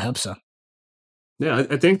yeah, I hope so. Yeah,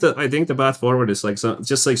 I think the path forward is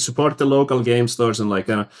just support the local game stores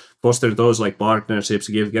and foster those partnerships,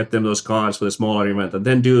 get them those cards for the smaller event, and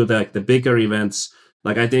then do the bigger events.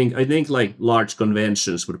 I think large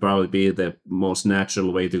conventions would probably be the most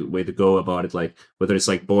natural way to go about it. Like whether it's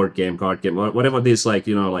board game, card game, or whatever these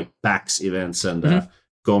PAX events and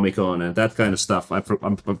Comic-Con and that kind of stuff.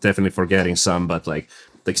 I'm definitely forgetting some, but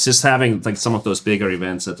just having some of those bigger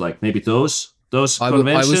events at maybe those conventions.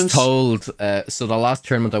 I was told, so the last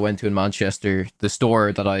tournament I went to in Manchester, the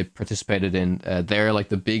store that I participated in, they're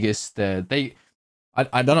the biggest, I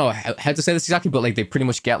don't know how to say this exactly, but they pretty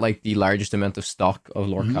much get the largest amount of stock of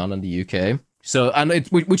Lorcana in the UK. So, and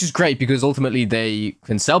which is great, because ultimately they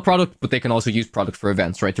can sell product, but they can also use product for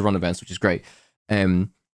events, right? To run events, which is great.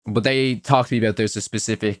 But they talked to me about there's a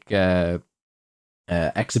specific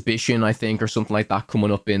exhibition, I think, or something like that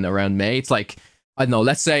coming up in around May. It's I don't know,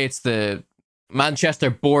 let's say it's the Manchester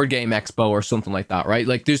Board Game Expo or something like that, right?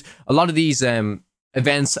 There's a lot of these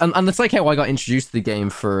events, and it's how I got introduced to the game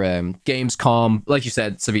for Gamescom, like you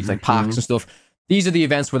said, Savjz, PAX and stuff. These are the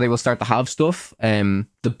events where they will start to have stuff, the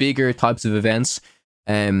bigger types of events.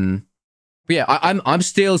 But yeah, I'm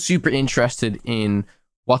still super interested in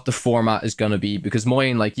what the format is going to be, because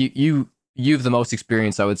Moyen, you you've the most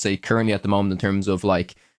experience, I would say, currently at the moment in terms of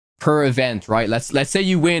like per event, right? Let's say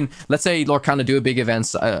you win. Let's say Lorcana do a big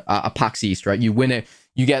event, a PAX East, right? You win it.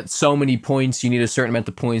 You get so many points. You need a certain amount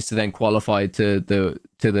of points to then qualify to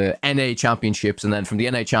the NA championships, and then from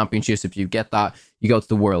the NA championships, if you get that, you go to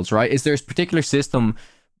the Worlds, right? Is there a particular system?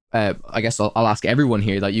 I guess I'll ask everyone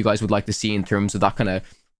here that you guys would like to see in terms of that kind of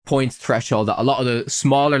point threshold. That a lot of the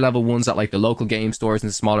smaller level ones at like the local game stores and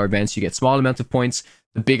the smaller events, you get small amount of points.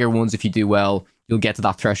 The bigger ones, if you do well, you'll get to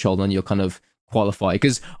that threshold and you'll kind of qualify.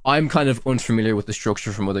 Because I'm kind of unfamiliar with the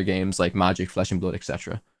structure from other games like Magic, Flesh and Blood,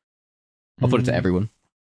 etc. I'll put it to everyone.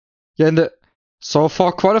 Yeah, so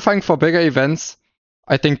for qualifying for bigger events,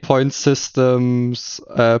 I think point systems,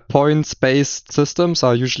 points-based systems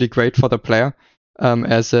are usually great for the player,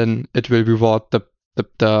 as in it will reward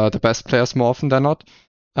the best players more often than not.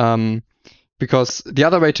 Because the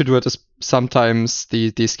other way to do it is sometimes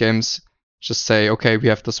these games just say, okay, we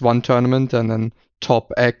have this one tournament and then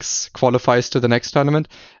top X qualifies to the next tournament.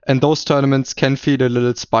 And those tournaments can feel a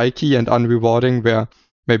little spiky and unrewarding, where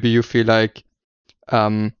maybe you feel like,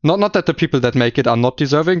 not that the people that make it are not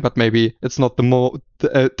deserving, but maybe it's not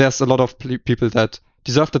there's a lot of people that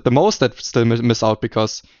deserved it the most that still miss out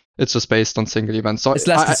because it's just based on single events. So it's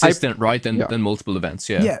less consistent, right, than multiple events.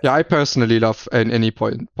 Yeah, I personally love any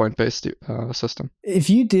point-based system. If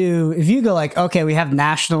you go like, okay, we have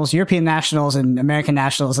nationals, European nationals and American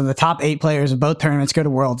nationals, and the top 8 players of both tournaments go to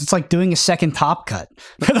Worlds, it's like doing a second top cut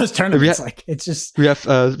for those tournaments. We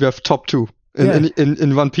have top 2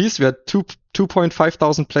 in One Piece. We had 2.5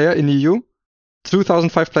 thousand player in EU,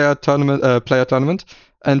 2,005 player tournament.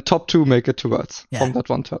 And top 2 make it to Worlds from that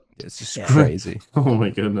one turn. It's just crazy. Oh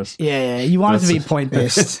my goodness. Yeah. You want it to be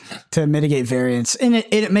point-based to mitigate variance. And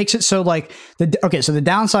it makes it so like, so the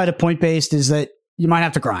downside of point-based is that you might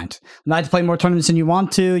have to grind. You might have to play more tournaments than you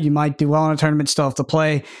want to. You might do well in a tournament, still have to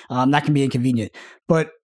play. That can be inconvenient.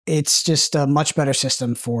 But it's just a much better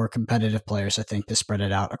system for competitive players, I think, to spread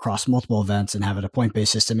it out across multiple events and have it a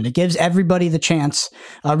point-based system. And it gives everybody the chance,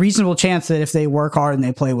 a reasonable chance, that if they work hard and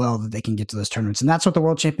they play well, that they can get to those tournaments. And that's what the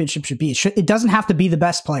World Championship should be. It doesn't have to be the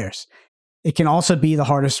best players. It can also be the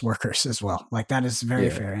hardest workers as well. Like, that is very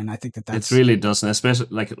fair. And I think that's... It really doesn't, especially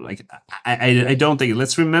like I don't think...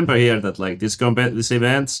 Let's remember here that like these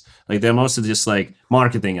events, like they're mostly just like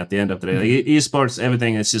marketing at the end of the day. Like esports,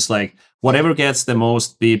 everything is just like whatever gets the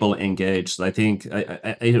most people engaged. I think,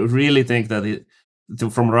 I really think that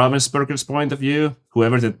from Ravensburger's point of view,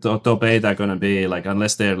 whoever the top 8 are going to be, like,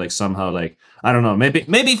 unless they're like somehow like, I don't know, maybe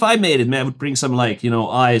if I made it, I would bring some like,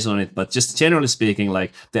 eyes on it. But just generally speaking,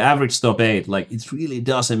 like the average top 8, like it really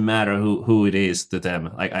doesn't matter who it is to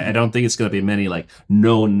them. Like I don't think it's going to be many like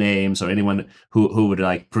no names or anyone who would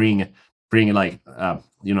like bring like,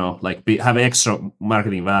 have extra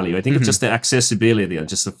marketing value. I think it's just the accessibility and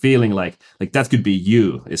just the feeling like that could be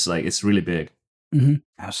you. It's like, it's really big. Mm-hmm.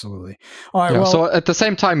 Absolutely. All right. So at the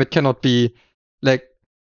same time, it cannot be like,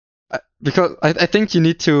 because I think you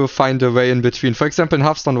need to find a way in between. For example, in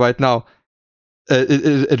Hearthstone right now,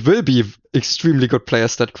 it will be extremely good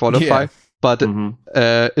players that qualify, but in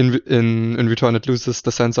return it loses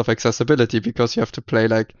the sense of accessibility because you have to play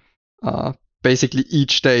like basically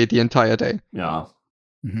each day, the entire day. Yeah.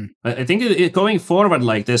 Mm-hmm. I think going forward,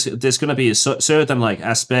 like there's going to be a certain like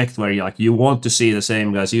aspect where you want to see the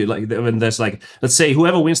same guys. You like when there's like, let's say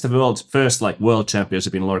whoever wins the first world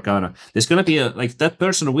championship in Lorcana, there's going to be like that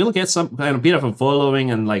person will get some kind of bit of a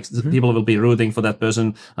following, and like people will be rooting for that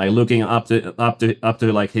person, like looking up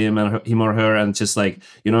to like him or her, and just like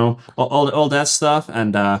all that stuff,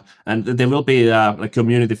 and there will be like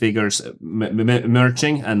community figures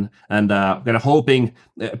emerging, and kind of hoping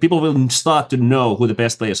people will start to know who the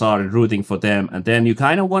best players are and rooting for them, and then you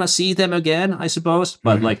kind of want to see them again, I suppose.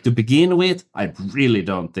 But like to begin with, I really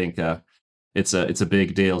don't think it's a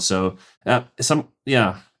big deal. So I don't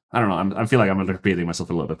know. I feel like I'm repeating myself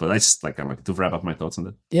a little bit, but I'm like to wrap up my thoughts on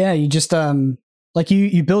that. Yeah, you just like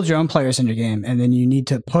you build your own players in your game, and then you need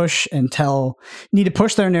to push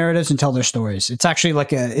their narratives and tell their stories. It's actually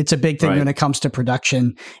like it's a big thing when it comes to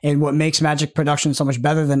production. And what makes Magic production so much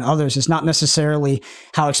better than others is not necessarily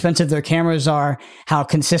how expensive their cameras are, how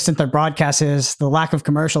consistent their broadcast is, the lack of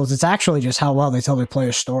commercials. It's actually just how well they tell their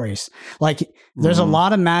players' stories. Like there's a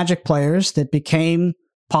lot of Magic players that became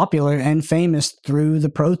popular and famous through the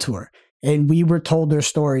Pro Tour. And we were told their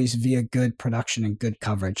stories via good production and good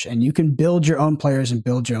coverage. And you can build your own players and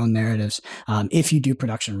build your own narratives if you do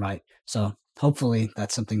production right. So Hopefully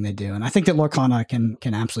that's something they do. And I think that Lorcana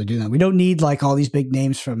can absolutely do that. We don't need like all these big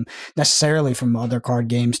names from necessarily from other card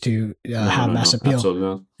games to have mass appeal. Absolutely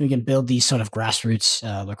not. We can build these sort of grassroots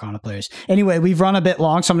Lorcana players. Anyway, we've run a bit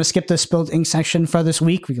long, so I'm going to skip the Spilled Ink section for this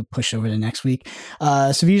week. We can push over to next week.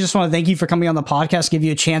 So we just want to thank you for coming on the podcast, give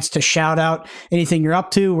you a chance to shout out anything you're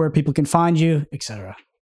up to, where people can find you, etc.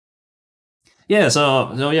 Yeah,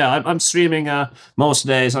 so yeah, I'm streaming most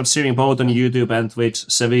days. I'm streaming both on YouTube and Twitch.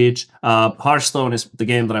 Savjz. Hearthstone is the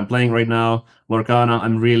game that I'm playing right now. Lorcana,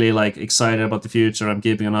 I'm really like excited about the future. I'm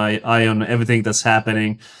keeping an eye on everything that's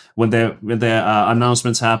happening. When the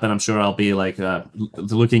announcements happen, I'm sure I'll be like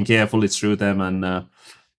looking carefully through them and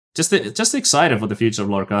just excited for the future of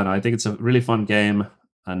Lorcana. I think it's a really fun game,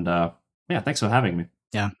 and yeah, thanks for having me.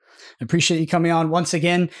 Yeah. I appreciate you coming on once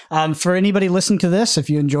again. For anybody listening to this,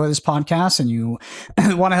 if you enjoy this podcast and you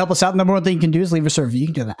want to help us out, the number one thing you can do is leave us a review. You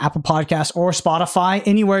can do it on Apple Podcasts or Spotify,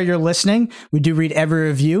 anywhere you're listening. We do read every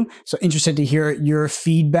review. So interested to hear your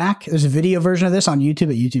feedback. There's a video version of this on YouTube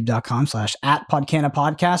at youtube.com/@Podcana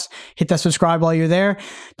podcast. Hit that subscribe while you're there.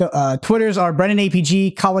 The Twitters are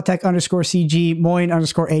BrennanAPG, Kawatech_CG,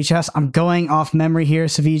 Moin_HS. I'm going off memory here.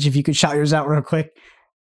 Savjz, if you could shout yours out real quick.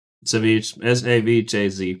 Savjz,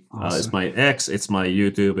 SAVJZ. Awesome. It's my X, it's my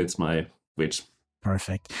YouTube, it's my Twitch.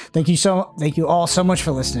 Perfect. Thank you all so much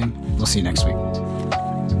for listening. We'll see you next week.